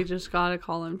 I think we just gotta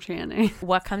call him Channing.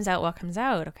 What comes out,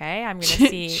 okay? I'm gonna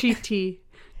see. Cheaty.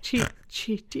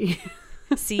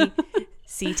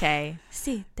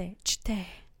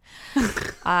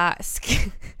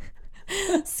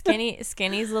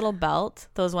 Skinny's little belt,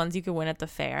 those ones you could win at the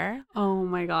fair. Oh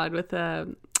my god, with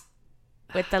the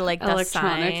like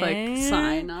electronic sign. like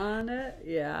sign on it.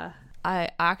 Yeah.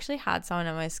 I actually had someone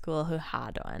at my school who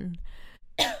had one.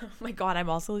 Oh my god, I'm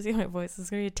also losing my voice. This is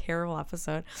gonna be a terrible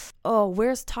episode. Oh,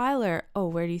 where's Tyler? Oh,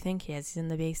 where do you think he is? He's in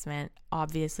the basement,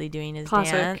 obviously doing his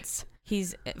dance.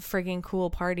 He's friggin' cool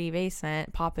party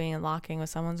basement, popping and locking with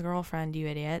someone's girlfriend, you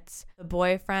idiots. The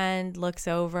boyfriend looks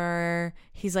over.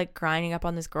 He's like grinding up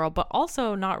on this girl, but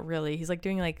also not really. He's like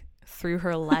doing like through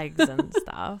her legs and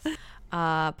stuff.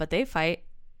 But they fight.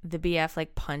 The BF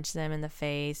like punches him in the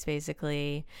face,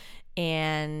 basically.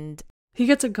 And he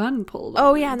gets a gun pulled.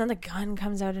 Oh, yeah. And then the gun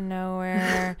comes out of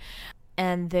nowhere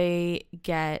and they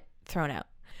get thrown out.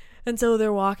 And so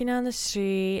they're walking down the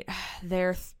street.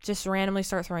 They're just randomly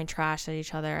start throwing trash at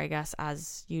each other, I guess,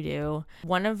 as you do.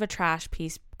 One of a trash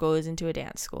piece goes into a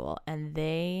dance school and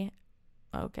they,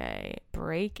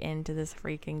 break into this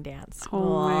freaking dance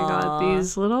school. Oh my god,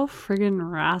 these little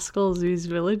friggin' rascals, these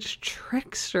village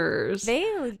tricksters.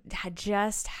 They had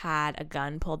just had a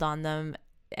gun pulled on them.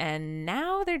 And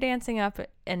now they're dancing up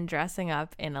and dressing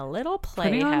up in a little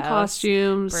playhouse. Putting on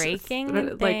costumes.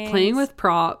 Breaking like playing with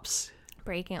props.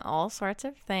 Breaking all sorts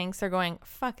of things. They're going,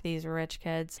 fuck these rich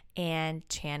kids. And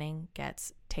Channing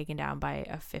gets taken down by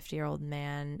a 50-year-old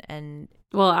man. And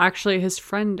well, actually his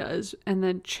friend does. And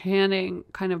then Channing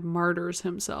kind of martyrs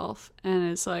himself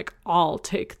and is like, I'll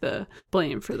take the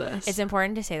blame for this. It's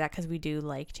important to say that because we do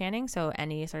like Channing. So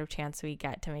any sort of chance we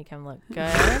get to make him look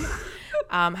good.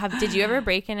 Did you ever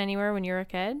break in anywhere when you were a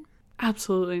kid?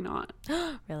 Absolutely not.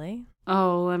 Really?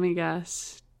 Oh, let me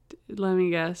guess.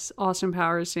 Austin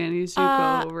Powers, Sandy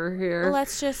Zuko over here.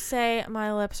 Let's just say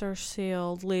my lips are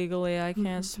sealed legally. I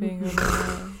can't speak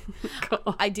about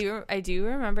it. I do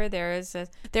remember there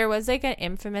was like an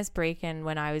infamous break-in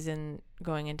when I was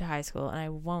going into high school, and I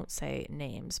won't say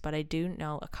names, but I do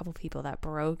know a couple people that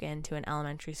broke into an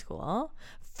elementary school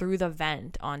through the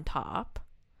vent on top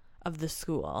of the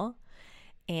school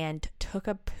and took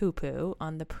a poo-poo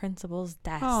on the principal's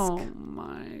desk. Oh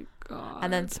my god.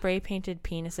 And then spray painted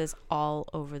penises all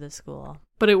over the school.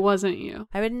 But it wasn't you.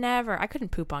 I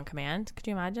couldn't poop on command. Could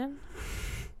you imagine?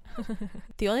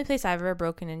 The only place I've ever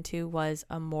broken into was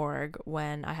a morgue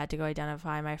when I had to go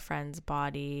identify my friend's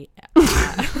body.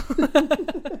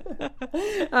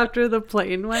 After the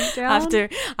plane went down?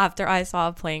 After I saw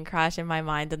a plane crash in my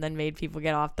mind and then made people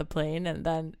get off the plane and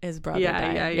then his brother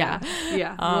died.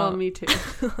 Yeah. Well, me too.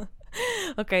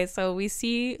 Okay, so we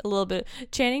see a little bit.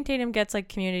 Channing Tatum gets like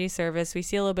community service. We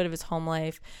see a little bit of his home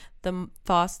life.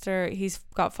 He's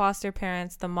got foster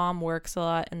parents. The mom works a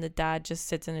lot, and the dad just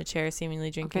sits in a chair,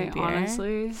 seemingly drinking beer.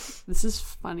 Honestly, this is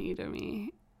funny to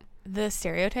me. The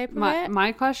stereotype of it?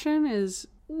 My question is,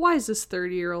 why is this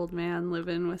 30-year-old man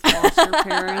living with foster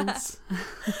parents?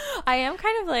 I am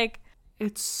kind of like,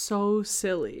 it's so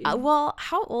silly. well,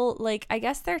 how old? Like, I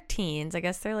guess they're teens. I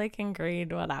guess they're like in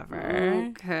grade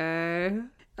whatever. Okay.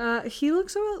 He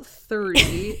looks about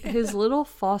 30. His little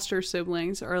foster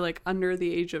siblings are like under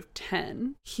the age of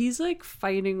 10. He's like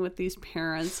fighting with these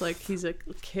parents like he's a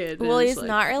kid. Well, he's like,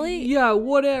 not really. Yeah,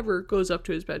 whatever. Goes up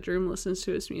to his bedroom, listens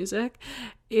to his music.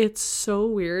 It's so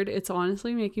weird. It's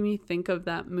honestly making me think of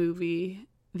that movie,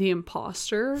 The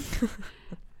Imposter,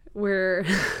 where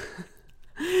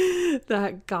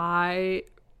that guy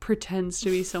pretends to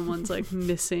be someone's like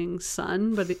missing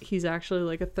son, but he's actually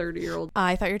like a 30-year-old.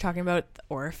 I thought you were talking about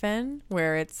Orphan,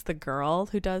 where it's the girl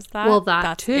who does that. Well,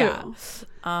 that's too.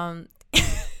 Yeah.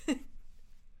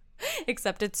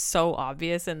 Except it's so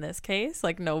obvious in this case,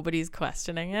 like nobody's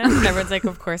questioning it. Everyone's like,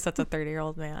 of course that's a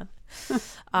 30-year-old man.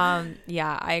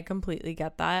 Yeah, I completely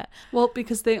get that. Well,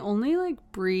 because they only like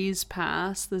breeze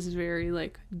past this very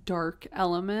like dark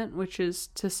element, which is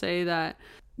to say that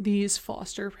these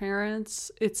foster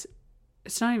parents, it's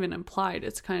not even implied,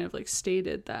 it's kind of like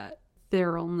stated that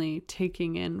they're only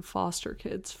taking in foster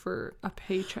kids for a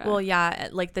paycheck. Well, yeah,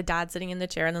 like the dad sitting in the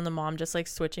chair and then the mom just like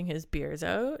switching his beers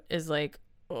out is like,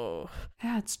 oh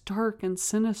yeah, it's dark and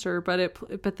sinister,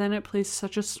 but then it plays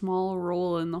such a small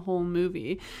role in the whole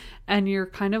movie, and you're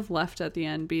kind of left at the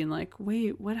end being like,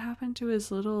 wait, what happened to his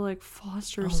little like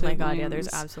foster siblings? Oh my god, yeah,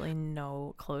 there's absolutely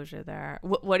no closure there.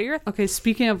 What are your okay,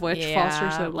 speaking of which, foster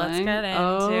sibling, let's get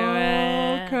into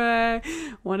it. Okay,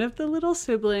 one of the little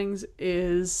siblings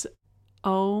is,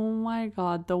 oh my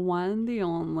god, the one, the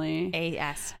only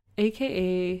AS,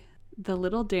 aka the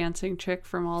little dancing chick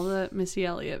from all the Missy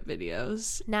Elliott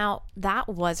videos. Now, that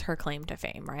was her claim to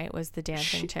fame, right? Was the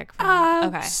dancing chick from...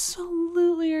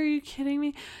 Absolutely. Are you kidding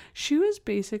me? She was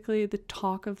basically the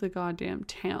talk of the goddamn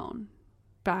town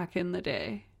back in the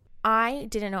day. I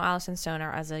didn't know Alison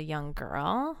Stoner as a young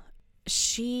girl.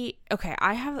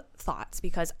 I have thoughts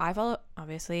because I follow,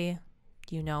 obviously,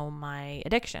 you know, my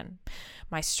addiction,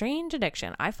 my strange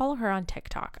addiction. I follow her on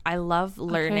TikTok. I love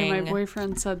learning. Okay, my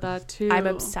boyfriend said that too. I'm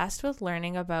obsessed with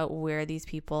learning about where these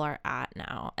people are at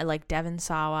now. I like Devon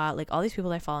Sawa, like all these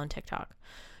people I follow on TikTok.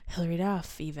 Hilary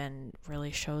Duff even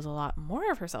really shows a lot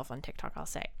more of herself on TikTok, I'll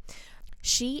say.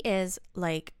 She is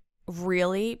like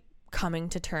really coming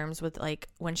to terms with like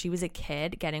when she was a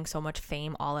kid, getting so much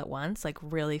fame all at once, like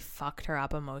really fucked her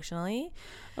up emotionally.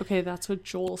 Okay, that's what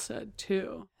Joel said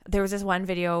too. There was this one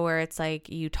video where it's like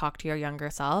you talk to your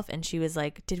younger self and she was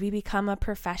like, did we become a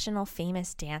professional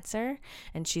famous dancer?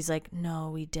 And she's like, no,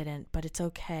 we didn't, but it's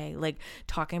okay. Like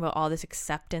talking about all this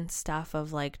acceptance stuff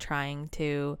of like trying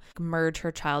to merge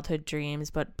her childhood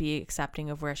dreams but be accepting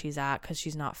of where she's at because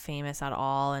she's not famous at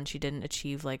all and she didn't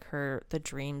achieve like the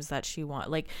dreams that she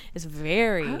want. Like it's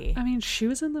very... I mean, she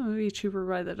was in the movie Cheaper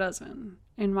by the Dozen.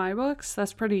 In my books,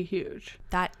 that's pretty huge.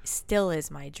 That still is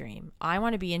my dream. I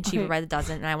want to be in Cheaper by the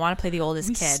Dozen and I want to play the oldest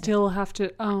kid. We still have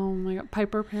to... Oh my god,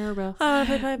 Piper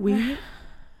Parabel. We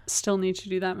still need to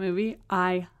do that movie.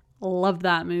 I love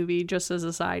that movie, just as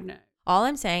a side note. All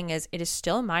I'm saying is it is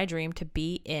still my dream to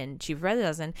be in Cheaper by the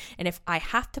Dozen, and if I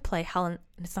have to play Helen,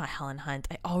 it's not Helen Hunt.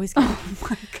 I always get,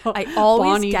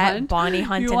 Bonnie Hunt? Bonnie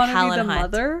Hunt and Helen Hunt.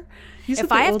 Mother? He's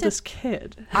the oldest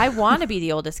kid. I want to be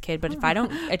the oldest kid, but if I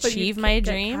don't achieve my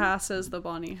dream, cast as the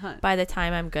Bonnie Hunt. By the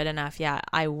time I'm good enough, yeah,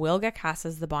 I will get cast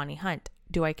as the Bonnie Hunt.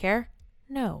 Do I care?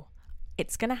 No,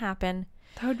 it's gonna happen.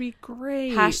 That would be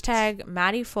great. Hashtag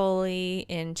Maddie Foley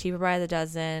in Cheaper by the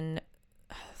Dozen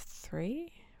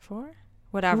 3, 4,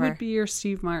 whatever. Who would be your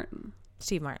Steve Martin?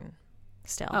 Steve Martin.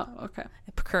 Still. Oh, okay.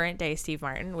 Current day Steve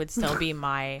Martin would still be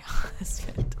my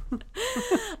husband.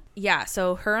 Yeah,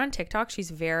 so her on TikTok,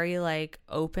 she's very like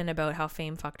open about how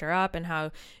fame fucked her up and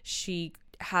how she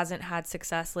hasn't had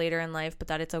success later in life, but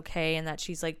that it's okay, and that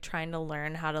she's like trying to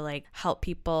learn how to like help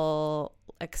people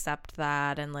accept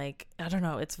that. And like, I don't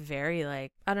know, it's very like,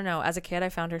 I don't know, as a kid I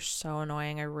found her so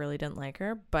annoying. I really didn't like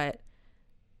her, but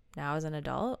now as an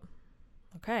adult,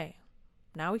 okay,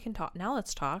 now we can talk. Now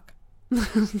let's talk.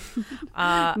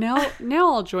 Now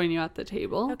I'll join you at the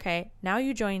table. Okay, now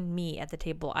you join me at the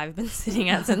table I've been sitting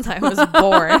at since I was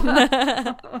born.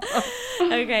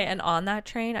 Okay, and on that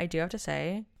train, I do have to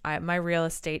say, my real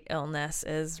estate illness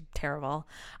is terrible.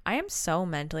 I am so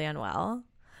mentally unwell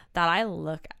that I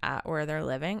look at where they're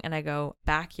living and I go,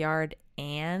 backyard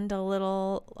and a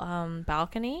little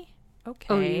balcony.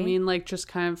 Okay. Oh, you mean like just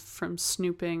kind of from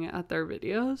snooping at their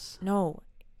videos? No,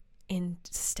 in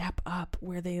Step Up,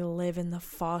 where they live in the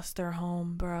foster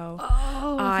home, bro. Oh, I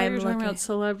thought you were I'm talking looking. about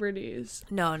celebrities.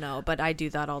 No, but I do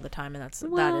that all the time, and that is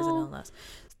an Well- illness.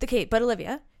 Okay, but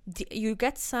Olivia, you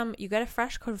get a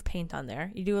fresh coat of paint on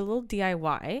there. You do a little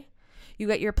DIY. You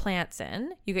get your plants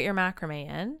in. You get your macrame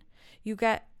in. You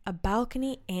get a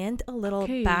balcony and a little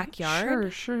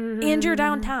backyard. Sure. And you're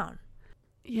downtown.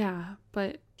 Yeah,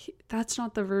 but that's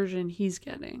not the version he's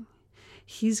getting.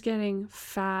 He's getting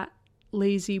fat,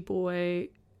 lazy boy,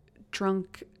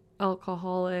 drunk,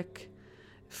 alcoholic,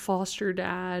 foster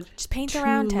dad. Just paint two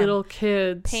around him. little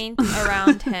kids. Paint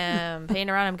around him. Paint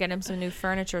around him. Get him some new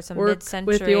furniture, some Work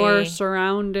mid-century. with your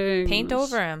surroundings. Paint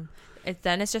over him.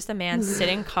 Then it's just a man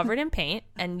sitting covered in paint,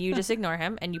 and you just ignore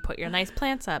him, and you put your nice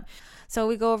plants up. So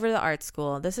we go over to the art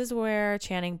school. This is where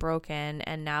Channing broke in,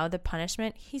 and now the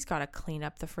punishment, he's got to clean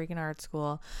up the freaking art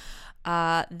school.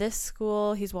 This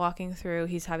school he's walking through,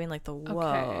 he's having like the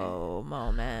whoa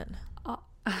moment.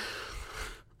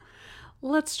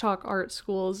 Let's talk art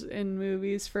schools in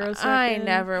movies for a second. I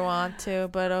never want to,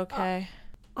 but okay.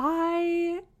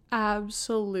 I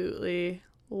absolutely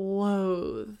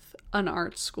loathe an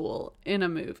art school in a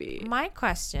movie. My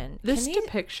question: This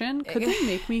depiction, could they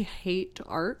make me hate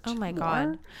art? Oh my more?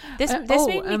 God! This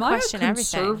made me question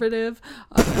everything. Am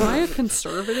I a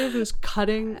conservative who's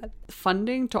cutting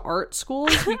funding to art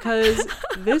schools? Because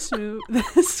this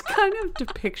kind of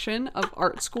depiction of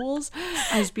art schools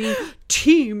as being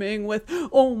teeming with,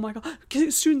 oh my God,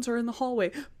 students are in the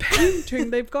hallway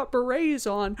painting. They've got berets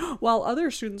on, while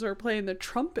other students are playing the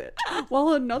trumpet,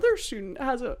 while another student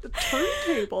has a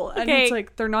turntable. And it's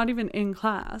like they're not even in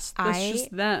class. It's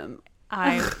just them.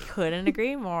 I couldn't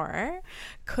agree more.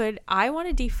 I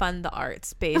want to defund the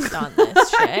arts based on this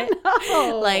shit?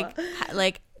 No.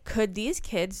 Like, could these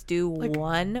kids do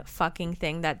one fucking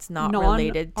thing that's not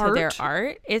related to their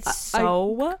art? It's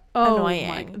so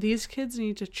annoying. These kids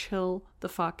need to chill the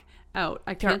fuck out.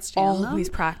 I They're can't stand them. always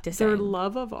practicing. Their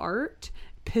love of art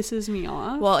pisses me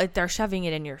off. Well, they're shoving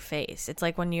it in your face. It's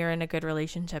like when you're in a good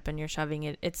relationship and you're shoving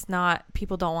it. It's not,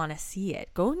 people don't want to see it.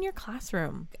 Go in your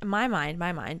classroom. In my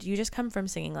mind, you just come from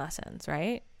singing lessons,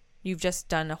 right? You've just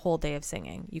done a whole day of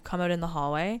singing. You come out in the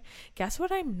hallway. Guess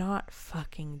what I'm not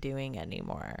fucking doing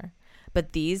anymore?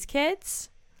 But these kids,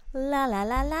 la la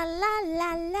la la la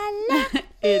la la la.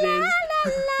 It is.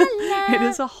 It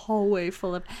is a hallway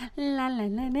full of la la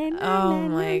la la la. Oh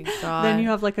my God. Then you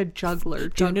have like a juggler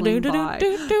juggling by.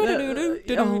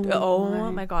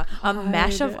 Oh my God. A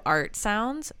mesh of art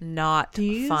sounds, not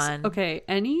fun. Okay,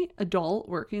 any adult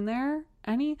working there,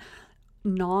 any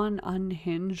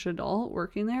non-unhinged adult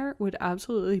working there would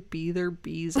absolutely be their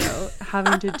bees out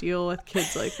having to deal with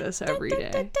kids like this every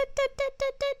day.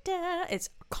 It's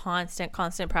constant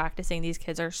practicing. These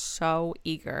kids are so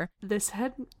eager. This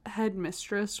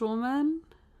headmistress woman,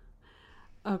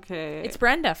 okay, It's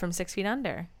Brenda from 6 Feet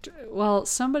Under. well,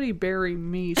 somebody bury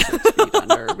me 6 feet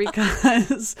under,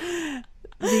 because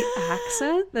the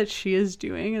accent that she is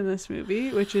doing in this movie,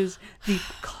 which is the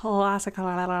classic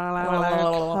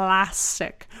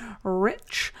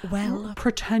rich,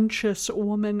 pretentious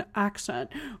woman accent,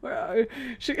 where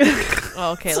she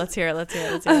Okay, let's hear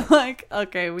it. I'm like,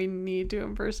 okay, we need to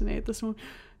impersonate this one.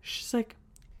 She's like,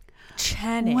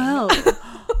 Channing. well,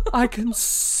 I can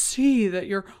see that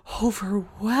you're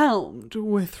overwhelmed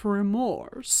with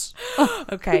remorse.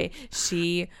 Okay,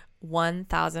 she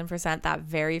 1000%, that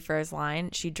very first line,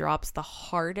 she drops the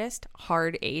hardest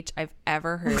hard H I've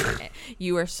ever heard.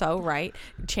 You are so right.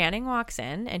 Channing walks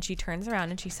in and she turns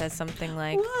around and she says something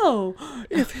like, Whoa,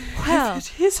 if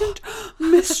it isn't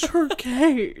Mr.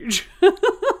 Cage.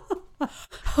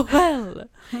 well,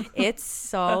 it's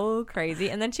so crazy.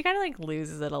 And then she kind of like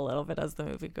loses it a little bit as the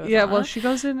movie goes on. Yeah, well, she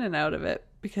goes in and out of it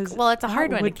because it's a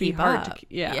hard one to keep up.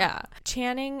 Yeah.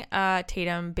 Channing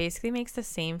Tatum basically makes the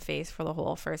same face for the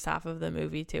whole first half of the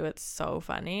movie too. It's so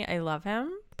funny. I love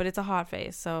him, but it's a hot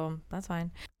face, so that's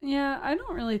fine. Yeah, I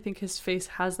don't really think his face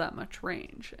has that much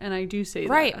range, and I do say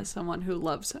that as someone who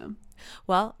loves him.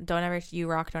 Well, don't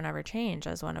ever change,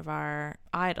 as one of our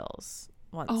idols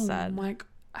once said. Oh my!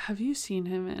 Have you seen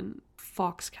him in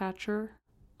Foxcatcher?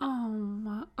 Oh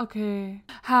my, okay.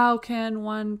 How can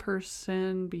one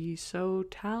person be so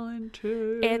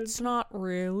talented? It's not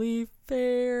really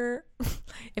fair.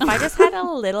 If I just had a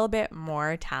little bit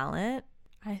more talent,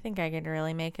 I think I could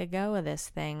really make a go of this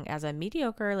thing as a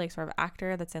mediocre, like, sort of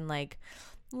actor that's in like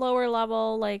lower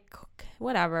level, like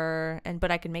whatever,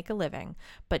 but I could make a living.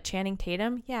 But Channing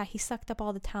Tatum, yeah, he sucked up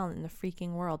all the talent in the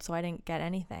freaking world, so I didn't get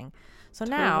anything. So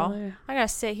now I gotta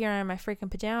sit here in my freaking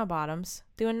pajama bottoms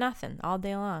doing nothing all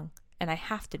day long. and I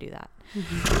have to do that.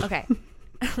 Okay.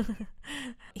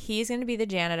 He's going to be the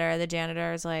janitor. The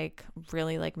janitor is like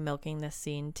really like milking this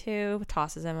scene too.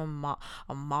 Tosses him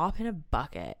a mop in a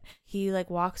bucket. He like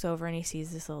walks over and he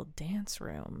sees this little dance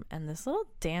room, and this little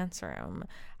dance room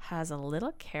has a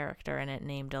little character in it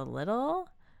named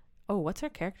what's her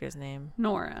character's name?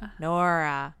 Nora.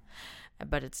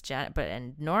 But it's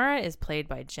and Nora is played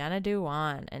by Jenna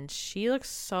Dewan, and she looks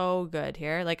so good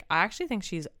here. Like, I actually think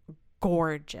she's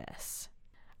gorgeous.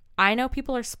 I know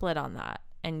people are split on that,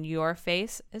 and your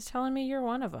face is telling me you're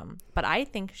one of them. But I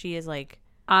think she is like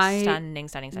stunning.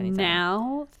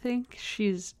 Now think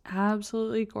she's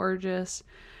absolutely gorgeous.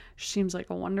 She seems like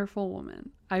a wonderful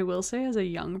woman. I will say, as a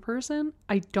young person,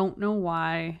 I don't know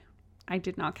why I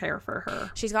did not care for her.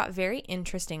 She's got very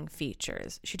interesting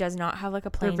features. She does not have like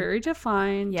a plain... They're very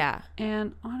defined. Yeah.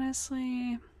 And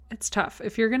honestly, it's tough.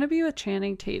 If you're going to be with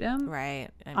Channing Tatum, right.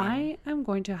 I am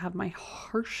going to have my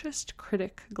harshest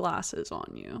critic glasses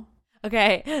on you.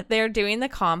 Okay, they're doing the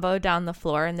combo down the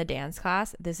floor in the dance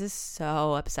class. This is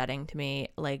so upsetting to me,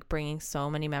 like bringing so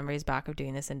many memories back of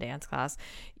doing this in dance class.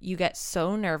 You get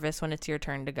so nervous when it's your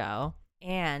turn to go.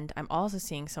 And I'm also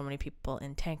seeing so many people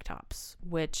in tank tops,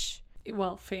 which...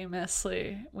 Well,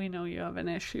 famously, we know you have an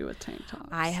issue with tank tops.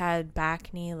 I had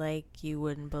back knee like you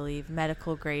wouldn't believe.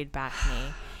 Medical grade back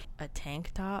knee. A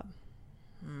tank top?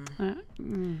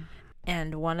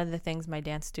 And one of the things my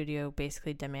dance studio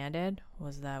basically demanded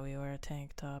was that we wear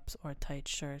tank tops or tight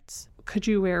shirts. Could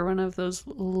you wear one of those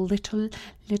little tiny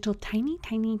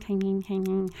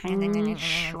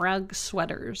shrug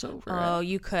sweaters over it? Oh,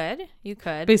 you could.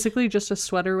 Basically just a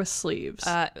sweater with sleeves.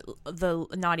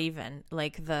 Not even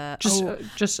like the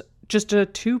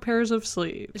just 2 pairs of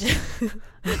sleeves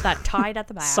that tied at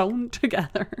the back, sewn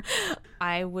together.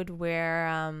 I would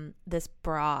wear this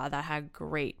bra that had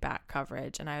great back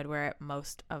coverage, and I would wear it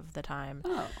most of the time.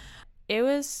 Oh. It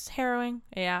was harrowing.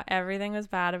 Yeah, everything was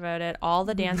bad about it. All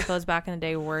the dance clothes back in the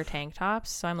day were tank tops.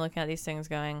 So I'm looking at these things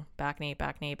going, back knee.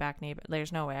 But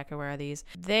there's no way I could wear these.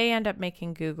 They end up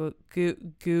making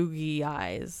googie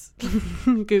eyes.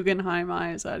 Guggenheim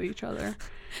eyes at each other.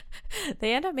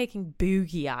 They end up making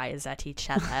boogie eyes at each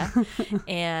other.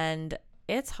 And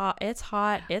it's hot. It's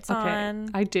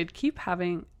on. I did keep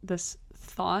having this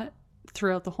thought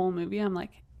throughout the whole movie. I'm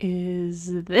like,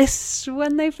 is this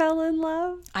when they fell in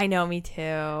love? I know, me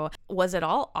too. Was it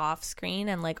all off screen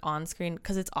and like on screen?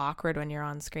 Because it's awkward when you're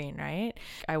on screen, right?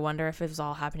 I wonder if it was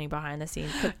all happening behind the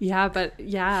scenes. They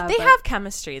have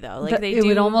chemistry though. Like it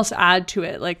would almost add to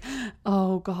it. Like,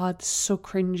 oh God, this is so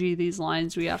cringy, these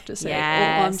lines we have to say.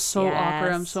 Yes, oh, I'm so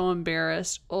awkward. I'm so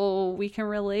embarrassed. Oh, we can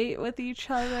relate with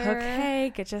each other.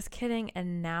 Okay, just kidding.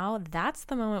 And now that's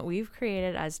the moment we've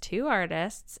created as two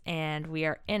artists, and we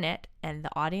are in it. And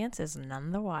the audience is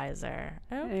none the wiser.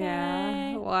 Okay.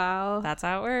 Yeah. Wow. That's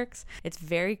how it works. It's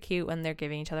very cute when they're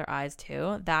giving each other eyes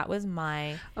too. That was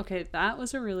my that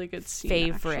was a really good scene,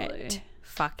 favorite actually.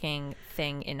 Fucking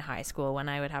thing in high school when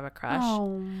I would have a crush.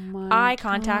 Oh my eye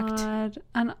contact. God.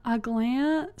 And a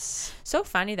glance. So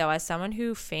funny though, as someone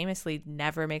who famously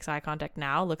never makes eye contact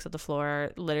now, looks at the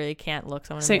floor, literally can't look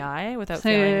someone in the eye without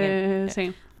feeling it.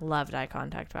 Same. Loved eye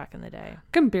contact back in the day. I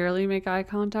can barely make eye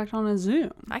contact on a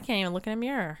Zoom. I can't even look in a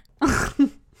mirror.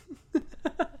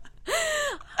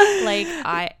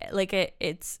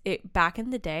 Back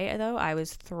in the day though, I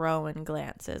was throwing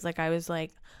glances. Like I was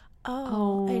like,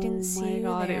 oh I didn't see you.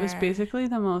 Oh my God, there. it was basically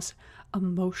the most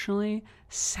emotionally,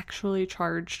 sexually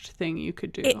charged thing you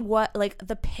could do. It was like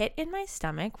the pit in my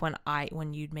stomach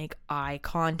when you'd make eye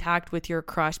contact with your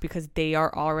crush because they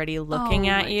are already looking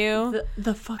at you.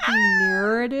 The fucking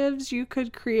narratives you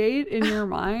could create in your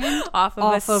mind off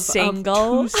of a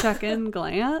single 2-second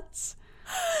glance.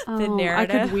 The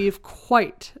narrative. I could weave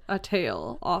quite a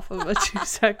tale off of a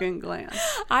 2-second glance.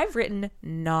 I've written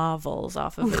novels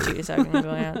off of a 2-second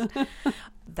glance.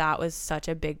 That was such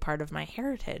a big part of my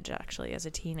heritage, actually, as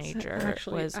a teenager.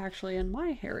 Actually, in my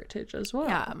heritage as well.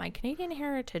 Yeah, my Canadian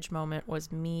heritage moment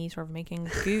was me sort of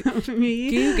making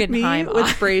Guggenheim me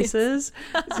with braces,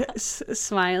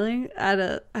 smiling at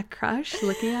a crush,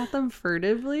 looking at them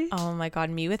furtively. Oh my God,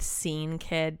 me with scene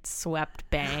kid swept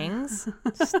bangs,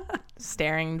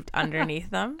 staring underneath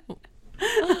them.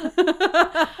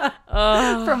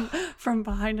 From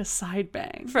behind a side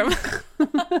bang.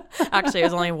 Actually, it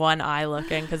was only one eye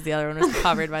looking because the other one was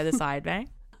covered by the side bang.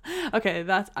 Okay,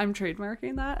 I'm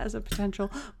trademarking that as a potential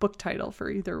book title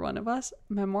for either one of us.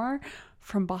 Memoir,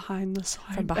 From Behind the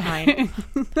Side Bang.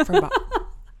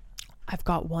 I've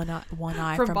got one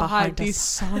eye from behind these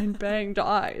side banged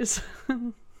eyes.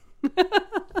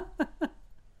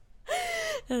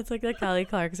 It's like the Kelly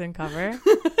Clarkson cover.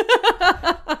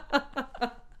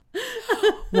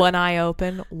 One eye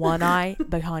open, one eye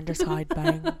behind her side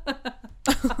bang.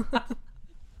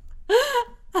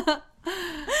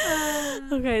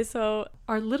 Okay, so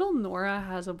our little Nora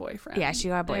has a boyfriend. yeah, she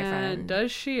got a boyfriend. And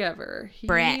does she ever?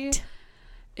 Brett.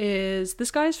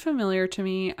 This guy's familiar to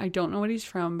me. I don't know what he's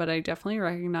from, but I definitely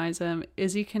recognize him.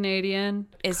 Is he Canadian?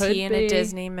 Is Could he in be. a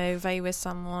Disney movie with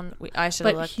someone? I should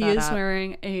have But looked he that is up.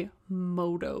 wearing a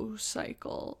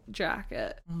motorcycle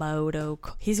jacket.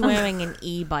 He's wearing an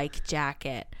e-bike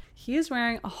jacket. He is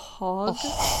wearing a hog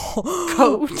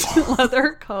coat,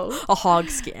 leather coat. A hog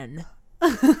skin.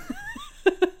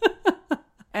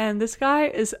 And this guy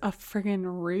is a friggin'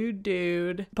 rude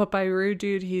dude. But by rude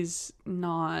dude, he's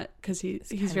not, because he's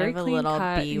very of a clean little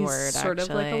cut. B He's word, sort of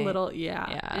like a actually. little,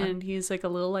 yeah. And he's like a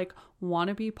little like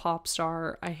wannabe pop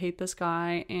star. I hate this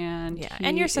guy. And Yeah, he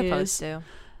and you're is supposed to.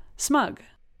 smug.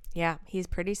 Yeah, he's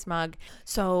pretty smug.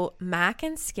 So Mac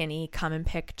and Skinny come and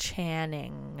pick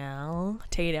Channing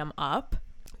Tatum up,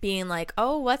 being like,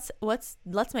 "Oh,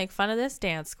 let's make fun of this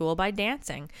dance school by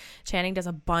dancing." Channing does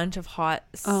a bunch of hot,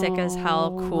 sick as hell,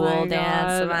 cool my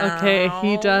dance. God. Okay,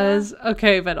 he does.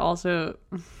 Okay, but also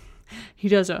he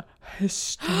does a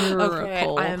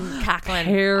hysterical I'm cackling.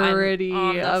 parody I'm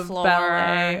on the of floor.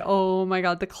 ballet. Oh my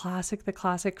God, the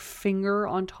classic finger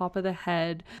on top of the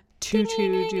head.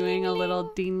 Tutu doing a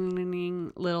little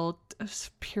ding little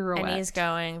pirouette. And he's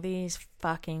going, "These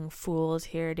fucking fools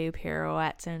here do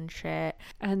pirouettes and shit."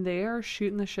 And they are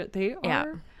shooting the shit. They Yeah.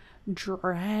 are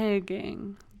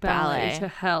dragging ballet to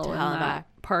hell in hell and that back.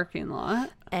 parking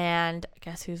lot. And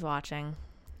guess who's watching?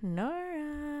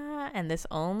 Nora. And this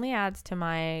only adds to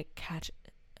my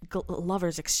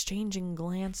lovers exchanging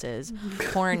glances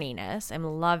horniness. I'm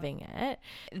loving it.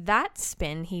 That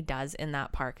spin he does in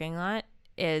that parking lot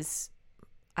is,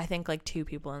 I think, like 2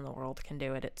 people in the world can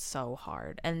do it. It's so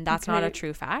hard. And that's not a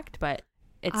true fact, but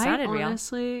it sounded real. I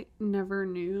honestly never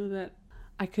knew that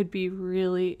I could be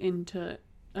really into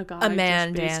a guy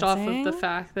man just based off of dancing? the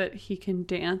fact that he can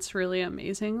dance really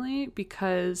amazingly,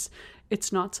 because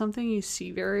it's not something you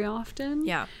see very often.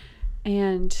 Yeah.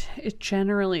 And it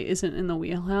generally isn't in the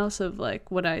wheelhouse of like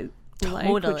what I like,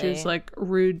 which Totally. is like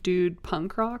rude dude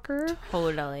punk rocker.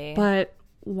 Totally. But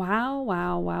wow.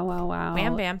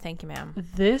 Wham bam, thank you, ma'am.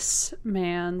 This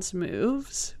man's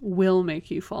moves will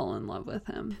make you fall in love with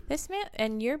him. This man,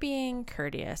 and you're being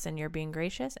courteous and you're being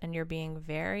gracious and you're being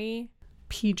very...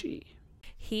 PG.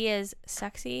 He is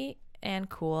sexy and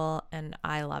cool, and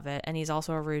I love it. And he's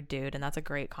also a rude dude, and that's a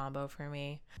great combo for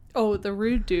me. Oh, the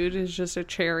rude dude is just a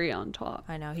cherry on top.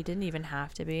 I know, he didn't even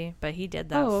have to be, but he did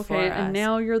that Oh, for okay. us. And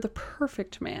now you're the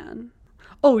perfect man.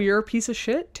 Oh, you're a piece of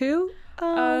shit too?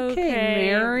 Okay.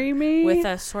 Marry me? With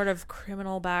a sort of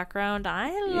criminal background. I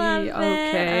love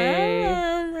okay. it.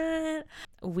 I love it.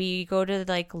 We go to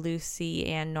like Lucy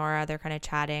and Nora. They're kind of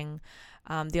chatting.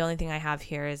 The only thing I have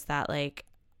here is that like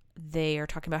they are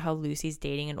talking about how Lucy's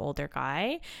dating an older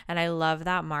guy, and I love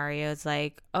that Mario's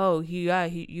like, "Oh,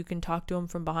 you can talk to him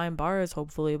from behind bars,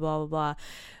 hopefully, blah blah blah,"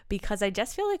 because I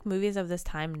just feel like movies of this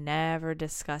time never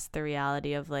discuss the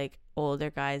reality of like older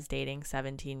guys dating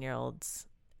 17-year-olds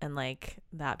and like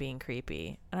that being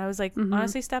creepy. And I was like,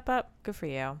 honestly, step up, good for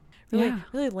you.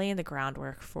 Really laying the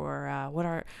groundwork for what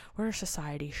our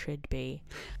society should be.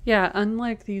 Yeah,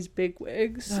 unlike these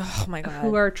bigwigs. Oh my god.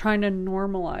 Who are trying to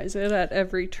normalize it at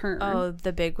every turn. Oh,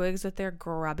 the bigwigs with their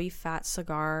grubby fat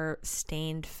cigar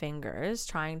stained fingers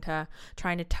trying to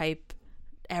type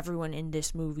everyone in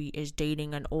this movie is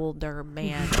dating an older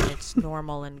man and it's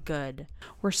normal and good.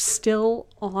 We're still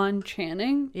on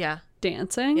Channing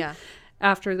dancing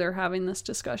after they're having this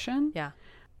discussion. Yeah.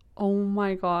 Oh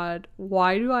my god,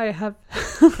 why do I have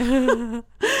I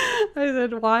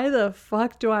said, why the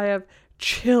fuck do I have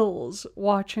chills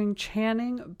watching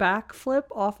Channing backflip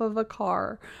off of a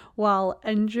car while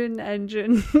engine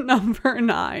number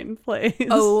 9 plays?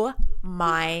 Oh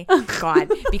my god,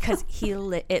 because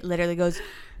it literally goes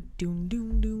doom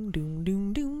doom doom doom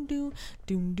doom doom doom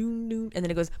doom doom doom, and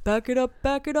then it goes back it up,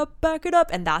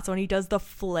 and that's when he does the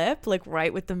flip, like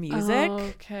right with the music.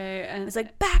 Okay, and it's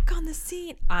like back on the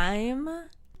scene. I'm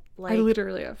like, I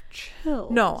literally have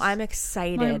chills. No, I'm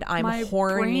excited. I'm my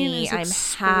horny. brain is I'm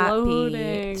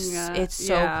happy. exploding. It's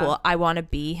so cool. I want to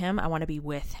be him. I want to be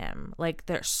with him. Like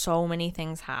there's so many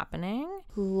things happening.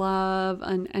 Love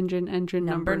an engine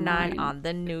number 9 on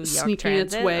the New York sneaking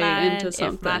its Transit way line. into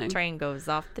something. If my train goes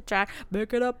off the track,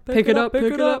 pick it up, pick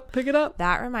it up.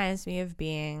 That reminds me of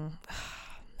being,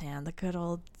 man, the good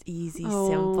old easy,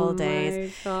 simple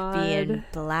days. Being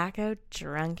blackout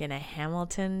drunk in a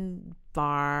Hamilton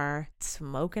bar,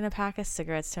 smoking a pack of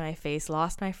cigarettes to my face,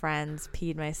 lost my friends,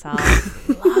 peed myself.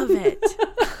 Love it.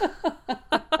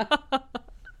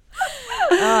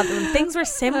 God, things were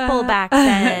simple back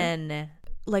then.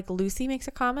 Like Lucy makes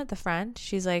a comment, the friend.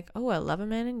 She's like, "Oh, I love a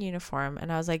man in uniform,"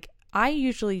 and I was like, I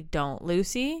usually don't,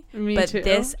 Lucy. Me but too.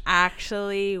 This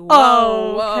actually,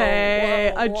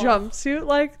 Okay, whoa. a jumpsuit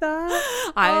like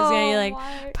that. I was gonna be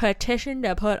like, petition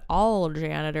to put all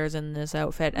janitors in this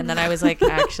outfit, and then I was like,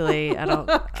 actually,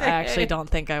 I actually don't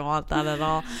think I want that at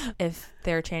all. If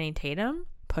they're Channing Tatum,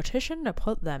 petition to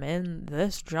put them in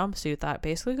this jumpsuit that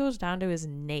basically goes down to his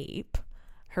nape.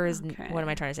 What am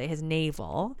I trying to say? His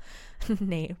navel,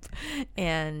 nape,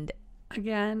 and.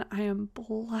 Again, I am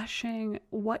blushing.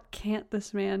 What can't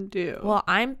this man do? Well,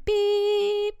 I'm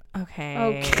beep. Okay.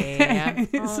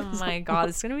 Oh my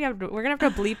God, we're gonna have to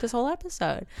bleep this whole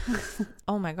episode.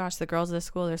 Oh my gosh, the girls at the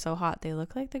school, they're so hot. They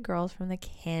look like the girls from the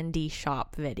Candy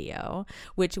Shop video,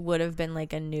 which would have been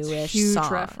like a newish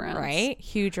song, reference, right?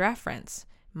 Huge reference.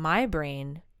 My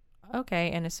brain,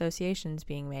 okay, and associations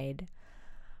being made.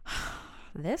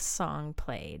 This song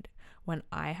played when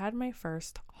I had my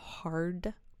first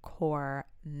hardcore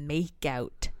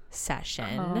makeout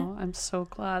session. Oh, I'm so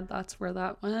glad that's where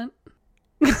that went.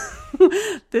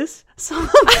 This song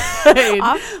played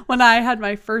when I had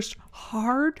my first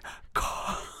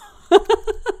hardcore.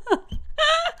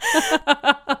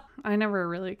 I never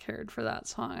really cared for that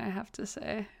song, I have to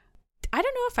say. I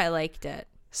don't know if I liked it.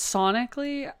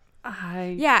 Sonically,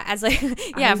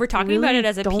 if we're talking about it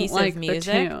as a piece of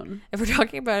music, if we're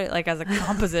talking about it like as a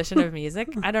composition of music,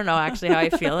 I don't know actually how I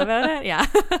feel about it. Yeah.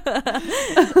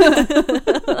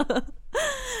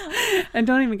 And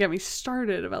don't even get me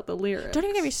started about the lyrics. Don't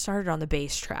even get me started on the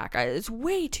bass track. It's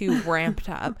way too ramped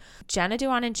up. Jenna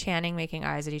Dewan and Channing making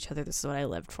eyes at each other. This is what I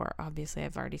lived for. Obviously,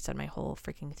 I've already said my whole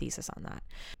freaking thesis on that.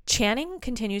 Channing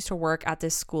continues to work at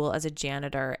this school as a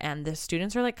janitor, and the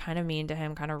students are like kind of mean to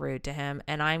him, kind of rude to him.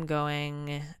 And I'm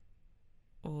going,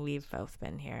 we've both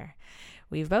been here.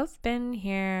 We've both been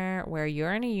here where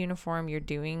you're in a uniform, you're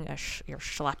doing you're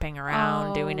schlepping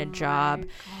around, doing a job,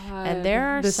 and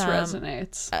this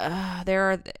resonates.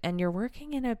 And you're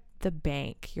working in the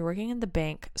bank. You're working in the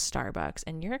bank Starbucks,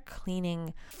 and you're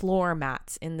cleaning floor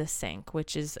mats in the sink,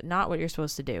 which is not what you're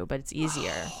supposed to do, but it's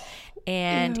easier.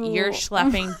 And you're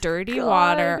schlepping dirty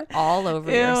water all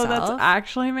over yourself. That's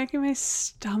actually making my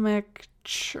stomach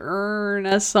churn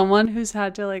as someone who's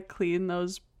had to like clean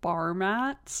those bar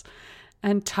mats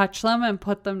and touch them and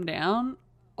put them down.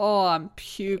 Oh, I'm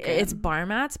puking. It's bar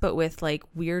mats, but with like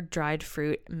weird dried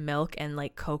fruit, milk, and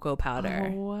like cocoa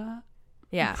powder. Oh.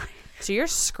 Yeah. So you're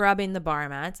scrubbing the bar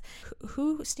mats.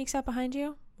 Who sneaks up behind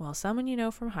you? Well, someone you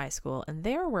know from high school, and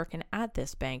they're working at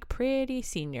this bank, pretty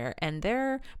senior, and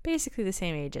they're basically the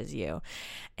same age as you.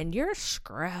 And you're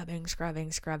scrubbing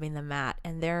the mat,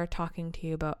 and they're talking to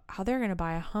you about how they're going to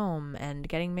buy a home and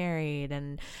getting married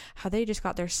and how they just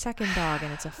got their second dog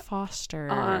and it's a foster.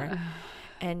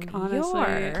 And honestly,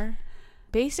 you're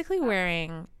basically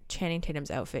wearing Channing Tatum's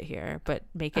outfit here, but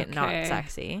make it not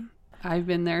sexy. I've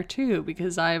been there too,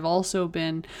 because I've also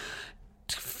been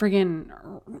friggin'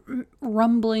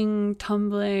 rumbling,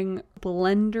 tumbling,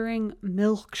 blendering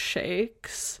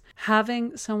milkshakes,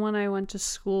 having someone I went to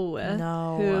school with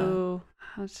who,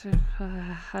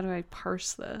 how do I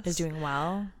parse this? Is doing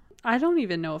well. I don't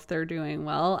even know if they're doing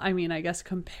well. I mean, I guess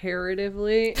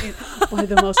comparatively by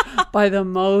the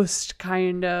most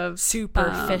kind of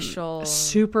superficial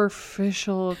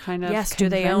kind of yes. Do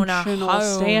they own a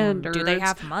home? Standards? Do they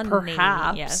have money?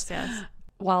 Perhaps. Yes.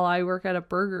 While I work at a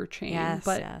burger chain,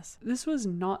 but yes. This was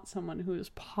not someone who is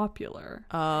popular.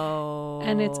 Oh,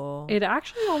 and it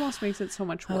actually almost makes it so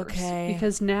much worse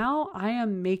because now I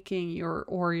am making your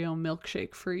Oreo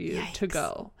milkshake for you to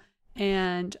go.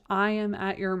 And I am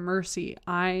at your mercy.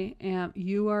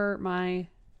 You are my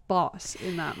boss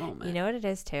in that moment. You know what it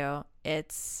is too?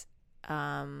 It's,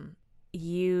 not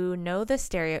the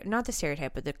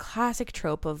stereotype, but the classic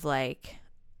trope of like,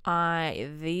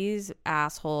 these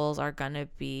assholes are gonna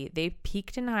they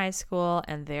peaked in high school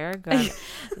and they're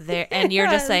and you're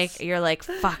just like, you're like,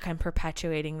 fuck, I'm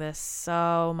perpetuating this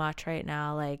so much right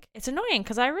now. Like, it's annoying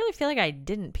because I really feel like I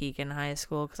didn't peak in high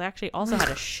school because I actually also had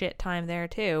a shit time there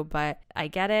too, but I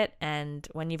get it. And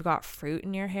when you've got fruit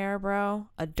in your hair, bro,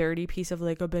 a dirty piece of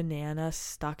like a banana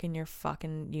stuck in your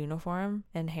fucking uniform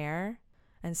and hair,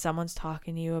 and someone's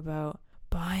talking to you about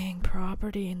buying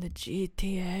property in the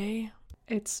GTA.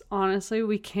 It's honestly,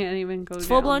 we can't even go down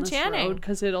full-blown this Channing road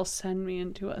because it'll send me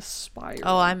into a spiral.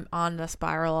 Oh, I'm on the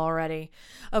spiral already.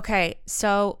 Okay,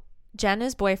 so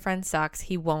Jenna's boyfriend sucks.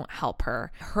 He won't help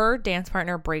her. Her dance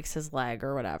partner breaks his leg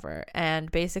or whatever.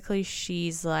 And basically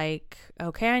she's like,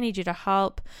 okay, I need you to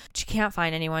help. She can't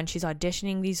find anyone. She's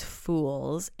auditioning these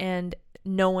fools. And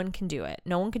No one can do it.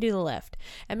 No one can do the lift.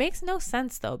 It makes no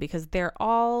sense though, because they're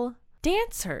all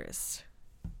dancers.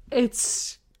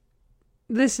 This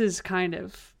is kind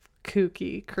of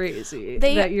kooky crazy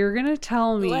that you're gonna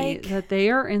tell me that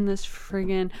they are in this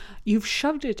friggin', you've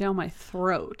shoved it down my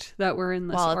throat that we're in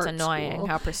this it's art annoying school.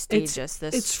 how prestigious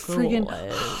this school friggin'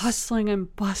 is. Hustling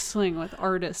and bustling with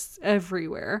artists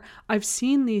everywhere. I've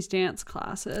seen these dance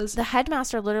classes. The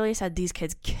headmaster literally said these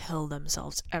kids kill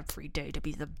themselves every day to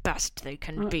be the best they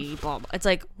can be, blah, blah. It's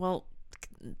like, well,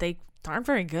 they aren't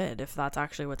very good if that's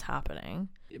actually what's happening.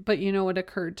 But you know what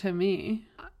occurred to me?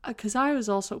 Because I was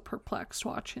also perplexed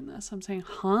watching this. I'm saying,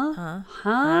 huh?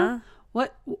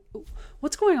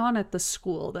 What's going on at the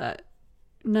school that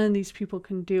none of these people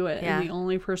can do it? Yeah. And the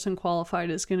only person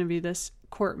qualified is going to be this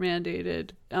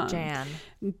court-mandated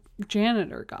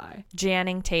janitor guy.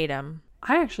 Channing Tatum.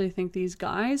 I actually think these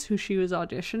guys who she was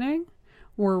auditioning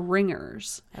were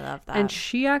ringers. I love that. And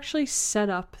she actually set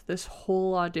up this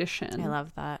whole audition. I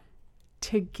love that.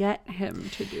 To get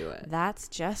him to do it. That's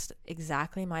just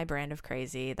exactly my brand of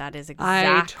crazy. That is I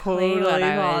exactly totally what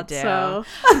I thought would do. so.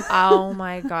 Oh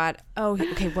my God. Oh,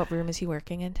 okay. What room is he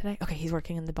working in today? Okay, he's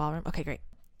working in the ballroom. Okay, great.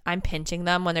 I'm pinching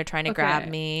them when they're trying to grab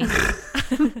me.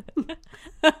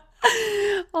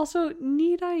 Also,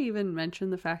 need I even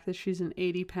mention the fact that she's an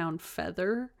 80-pound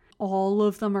feather? All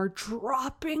of them are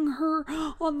dropping her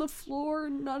on the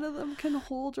floor. None of them can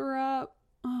hold her up.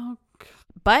 Oh, God.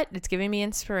 But it's giving me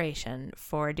inspiration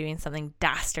for doing something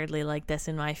dastardly like this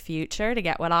in my future to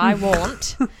get what I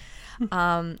want.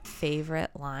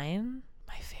 Favorite line?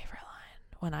 My favorite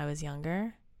line when I was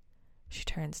younger. She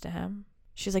turns to him.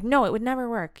 She's like, no, it would never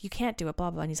work. You can't do it, blah,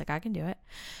 blah. And he's like, I can do it.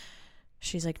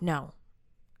 She's like, no.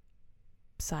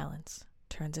 Silence.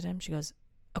 Turns at him. She goes,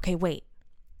 okay, wait.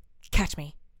 Catch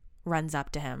me. Runs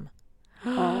up to him.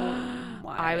 Oh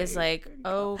my. I was like,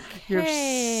 okay.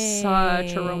 You're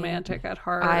such a romantic at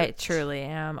heart. I truly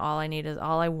am. All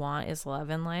I want is love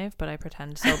in life, but I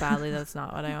pretend so badly that's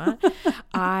not what I want.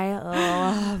 I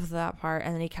love that part.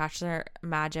 And then he catches her.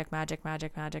 Magic,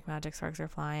 sparks are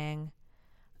flying.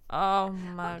 Oh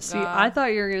my God. See, I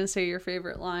thought you were going to say your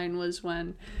favorite line was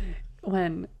when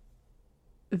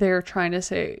they're trying to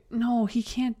say, no, he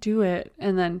can't do it.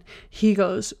 And then he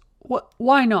goes, what?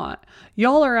 Why not?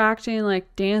 Y'all are acting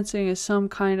like dancing is some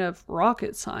kind of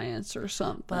rocket science or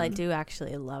something. Well, I do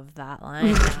actually love that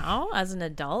line now as an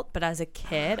adult, but as a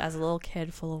little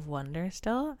kid full of wonder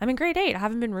still. I'm in grade 8. I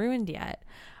haven't been ruined yet.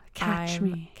 Catch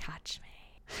me.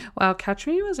 Wow, Catch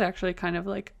Me was actually kind of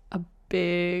like a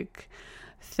big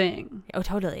thing. Oh,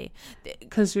 totally.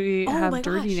 Because we have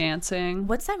Dirty Dancing.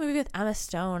 What's that movie with Emma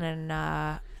Stone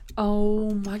and oh,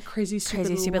 My Crazy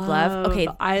Stupid Love. Okay.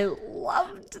 I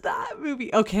loved that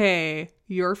movie. Okay.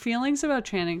 Your feelings about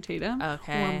Channing Tatum.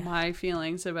 Okay. Or my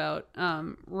feelings about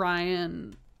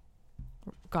Ryan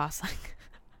Gosling.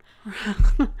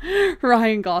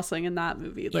 Ryan Gosling in that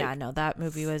movie. Like, yeah, no, that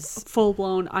movie was full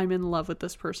blown. I'm in love with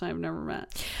this person I've never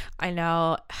met. I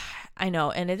know.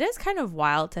 And it is kind of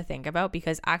wild to think about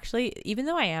because actually, even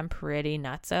though I am pretty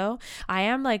nutso, I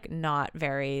am like not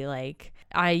very like,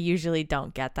 I usually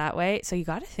don't get that way. So you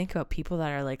got to think about people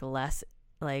that are like less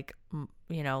like,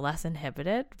 you know, less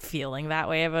inhibited feeling that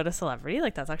way about a celebrity.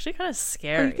 Like that's actually kind of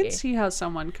scary. You can see how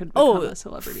someone could become a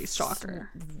celebrity stalker.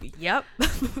 Yep.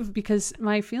 Because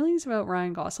my feelings about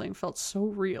Ryan Gosling felt so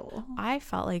real. I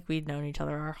felt like we'd known each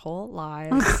other our whole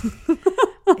lives.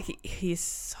 He's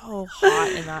so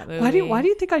hot in that movie. Why do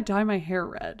you think I dye my hair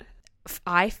red?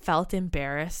 I felt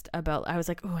embarrassed about, I was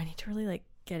like, oh, I need to really like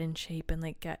get in shape and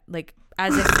like get like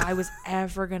as if I was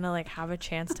ever gonna like have a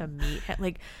chance to meet him.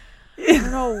 Like I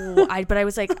don't know. But I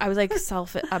was like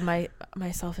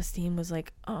my self-esteem was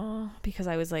like, oh, because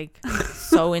I was like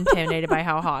so intimidated by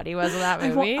how hot he was in that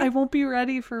movie. I won't be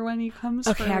ready for when he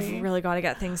comes for me. I've really got to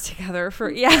get things together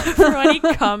for when he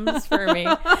comes for me.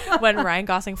 When Ryan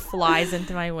Gosling flies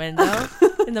into my window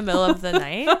in the middle of the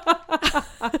night.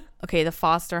 Okay, the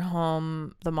foster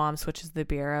home, the mom switches the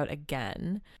beer out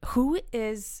again. Who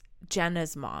is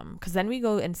Jenna's mom? Because then we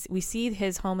go and we see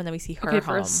his home and then we see her home.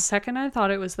 For a second I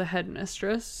thought it was the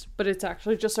headmistress, but it's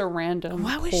actually just a random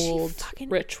cold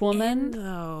rich woman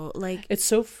though. Like it's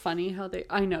so funny how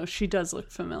I know she does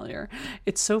look familiar.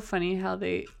 It's so funny how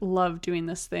they love doing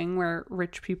this thing where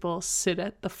rich people sit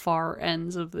at the far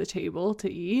ends of the table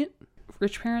to eat.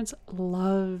 Rich parents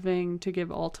loving to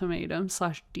give ultimatums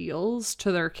 / deals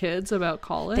to their kids about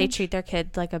college. They treat their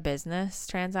kids like a business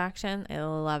transaction. I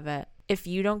love it. If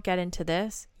you don't get into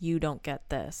this, you don't get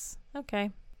this. Okay.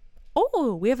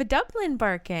 Oh, we have a Dublin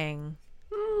barking.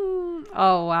 Oh,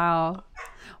 wow.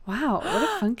 Wow, what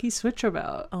a funky switch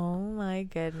about. Oh my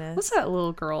goodness. What's that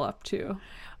little girl up to?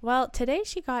 Well, today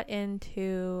she got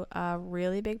into a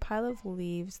really big pile of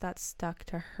leaves that stuck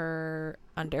to her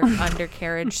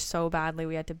undercarriage so badly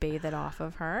we had to bathe it off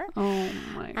of her. Oh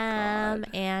my god.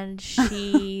 And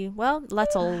she, well,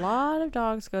 lets a lot of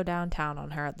dogs go downtown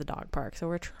on her at the dog park. So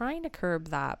we're trying to curb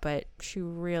that, but she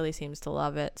really seems to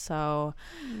love it. So,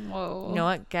 Whoa. You know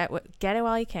what? Get it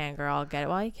while you can, girl. Get it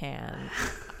while you can.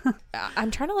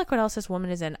 I'm trying to look what else this woman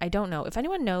is in. I don't know. If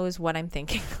anyone knows what I'm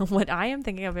thinking, what I am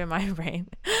thinking of in my brain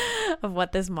of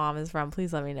what this mom is from,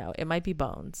 please let me know. It might be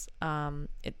Bones.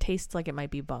 It tastes like it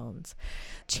might be Bones.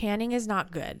 Channing is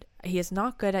not good. He is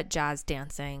not good at jazz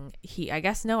dancing. I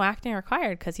guess no acting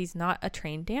required because he's not a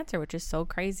trained dancer, which is so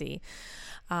crazy.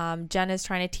 Jen is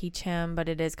trying to teach him, but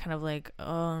it is kind of like,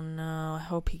 oh no, I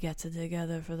hope he gets it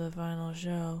together for the final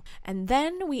show. And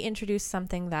then we introduce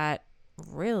something that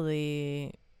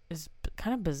really is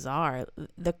kind of bizarre,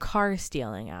 the car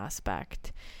stealing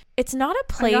aspect. It's not a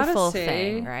playful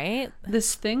thing, right?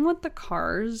 This thing with the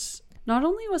cars, not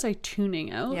only was I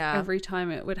tuning out every time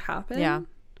it would happen,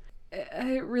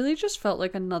 it really just felt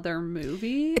like another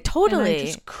movie. Totally. And I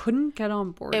just couldn't get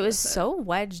on board. It was so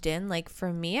wedged in. Like,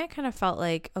 for me, I kind of felt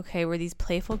like, okay, we're these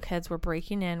playful kids, we're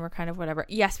breaking in, we're kind of whatever.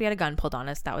 Yes, we had a gun pulled on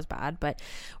us, that was bad, but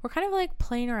we're kind of like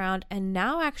playing around. And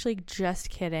now, actually, just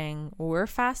kidding, we're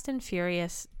Fast and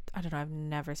Furious. I don't know, I've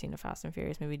never seen a Fast and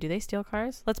Furious movie. Do they steal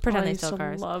cars? Let's pretend they steal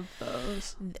cars. I love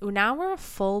those. Now we're a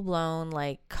full-blown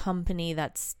like company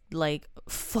that's like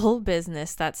full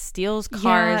business that steals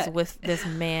cars with this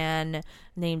man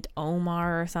named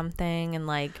Omar or something, and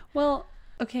like, well,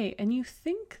 okay, and you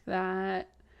think that,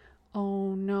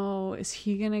 oh no, is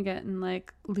he gonna get in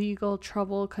like legal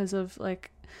trouble because of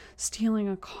like stealing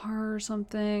a car or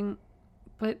something?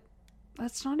 But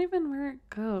that's not even where it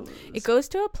goes. It goes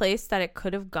to a place that it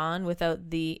could have gone without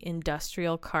the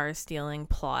industrial car stealing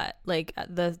plot, like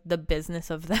the business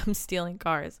of them stealing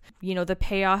cars. You know, the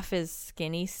payoff is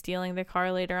Skinny stealing the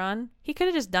car later on. He could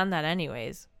have just done that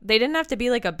anyways. They didn't have to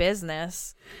be like a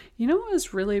business. You know what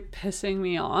was really pissing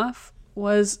me off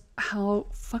was how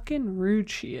fucking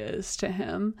rude she is to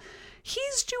him.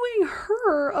 He's doing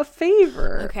her a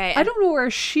favor. Okay. I don't know where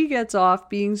she gets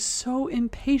off being so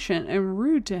impatient and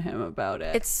rude to him about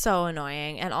it. It's so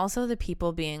annoying. And also the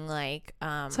people being like,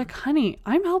 it's like, honey,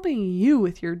 I'm helping you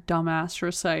with your dumbass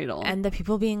recital. And the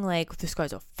people being like, this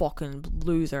guy's a fucking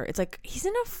loser. It's like, he's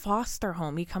in a foster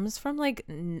home. He comes from like,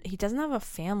 he doesn't have a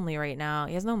family right now.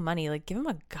 He has no money. Like, give him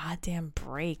a goddamn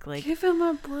break. Like, give him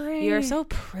a break. You're so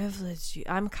privileged.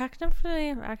 I'm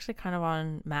actually kind of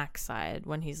on Mac's side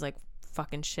when he's like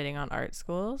fucking shitting on art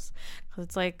schools, because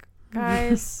it's like,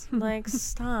 guys, like,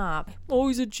 stop. Oh,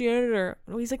 he's a janitor.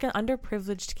 Oh, he's like an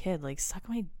underprivileged kid. Like, suck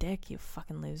my dick, you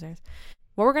fucking losers.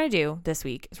 What we're gonna do this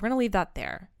week is we're gonna leave that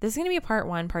there. This is gonna be a part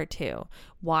 1, part 2.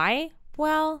 Why?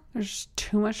 Well, there's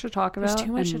too much to talk about. There's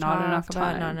too much and to not talk enough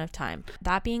about, time. not enough time.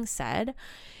 That being said,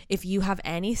 if you have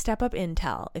any Step Up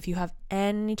intel, if you have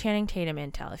any Channing Tatum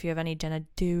intel, if you have any Jenna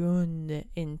Dune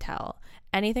intel,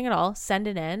 anything at all, send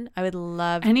it in. I would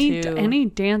love any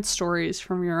dance stories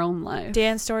from your own life.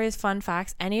 Dance stories, fun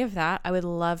facts, any of that. I would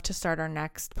love to start our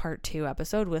next part 2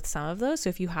 episode with some of those. So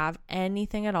if you have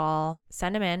anything at all,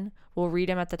 send them in. We'll read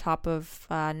them at the top of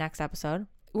next episode.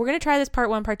 We're going to try this part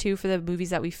 1, part 2 for the movies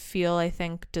that we feel, I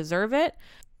think, deserve it.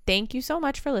 Thank you so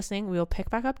much for listening. We will pick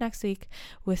back up next week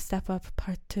with Step Up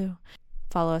Part 2.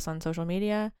 Follow us on social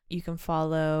media. You can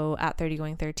follow at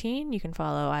 30going13. You can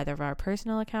follow either of our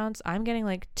personal accounts. I'm getting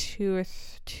like 2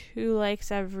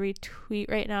 likes every tweet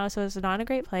right now, so it's not a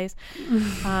great place.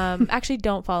 Actually,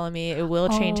 don't follow me. It will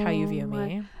change how you view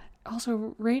me.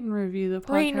 Also, rate and review the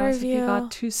podcast if you got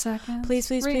 2 seconds.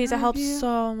 Please. It helps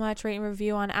so much. Rate and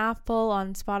review on Apple,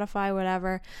 on Spotify,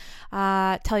 whatever.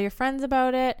 Tell your friends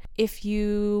about it. If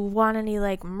you want any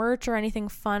like merch or anything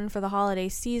fun for the holiday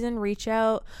season, reach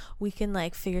out. We can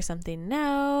like figure something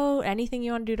out. Anything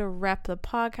you want to do to rep the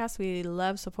podcast, we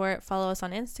love support. Follow us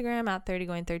on Instagram at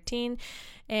 30going13.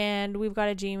 And we've got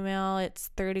a Gmail. It's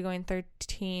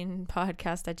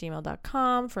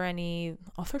 30going13podcast@gmail.com for any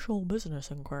official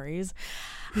business inquiries.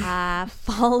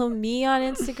 Follow me on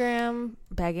Instagram,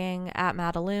 begging at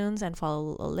Madaloons, and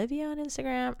follow Olivia on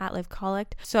Instagram at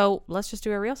LiveColict. So let's just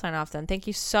do a real sign off then. Thank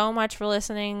you so much for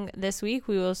listening this week.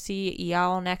 We will see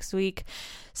y'all next week.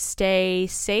 Stay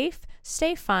safe,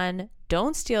 stay fun,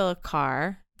 don't steal a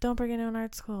car, don't bring it to an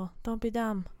art school, don't be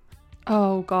dumb.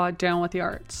 Oh God, down with the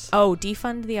arts. Oh,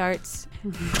 defund the arts.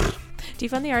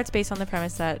 Defund the arts based on the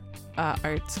premise that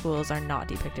art schools are not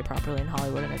depicted properly in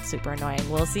Hollywood, and it's super annoying.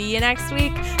 We'll see you next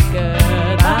week.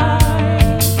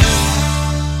 Goodbye.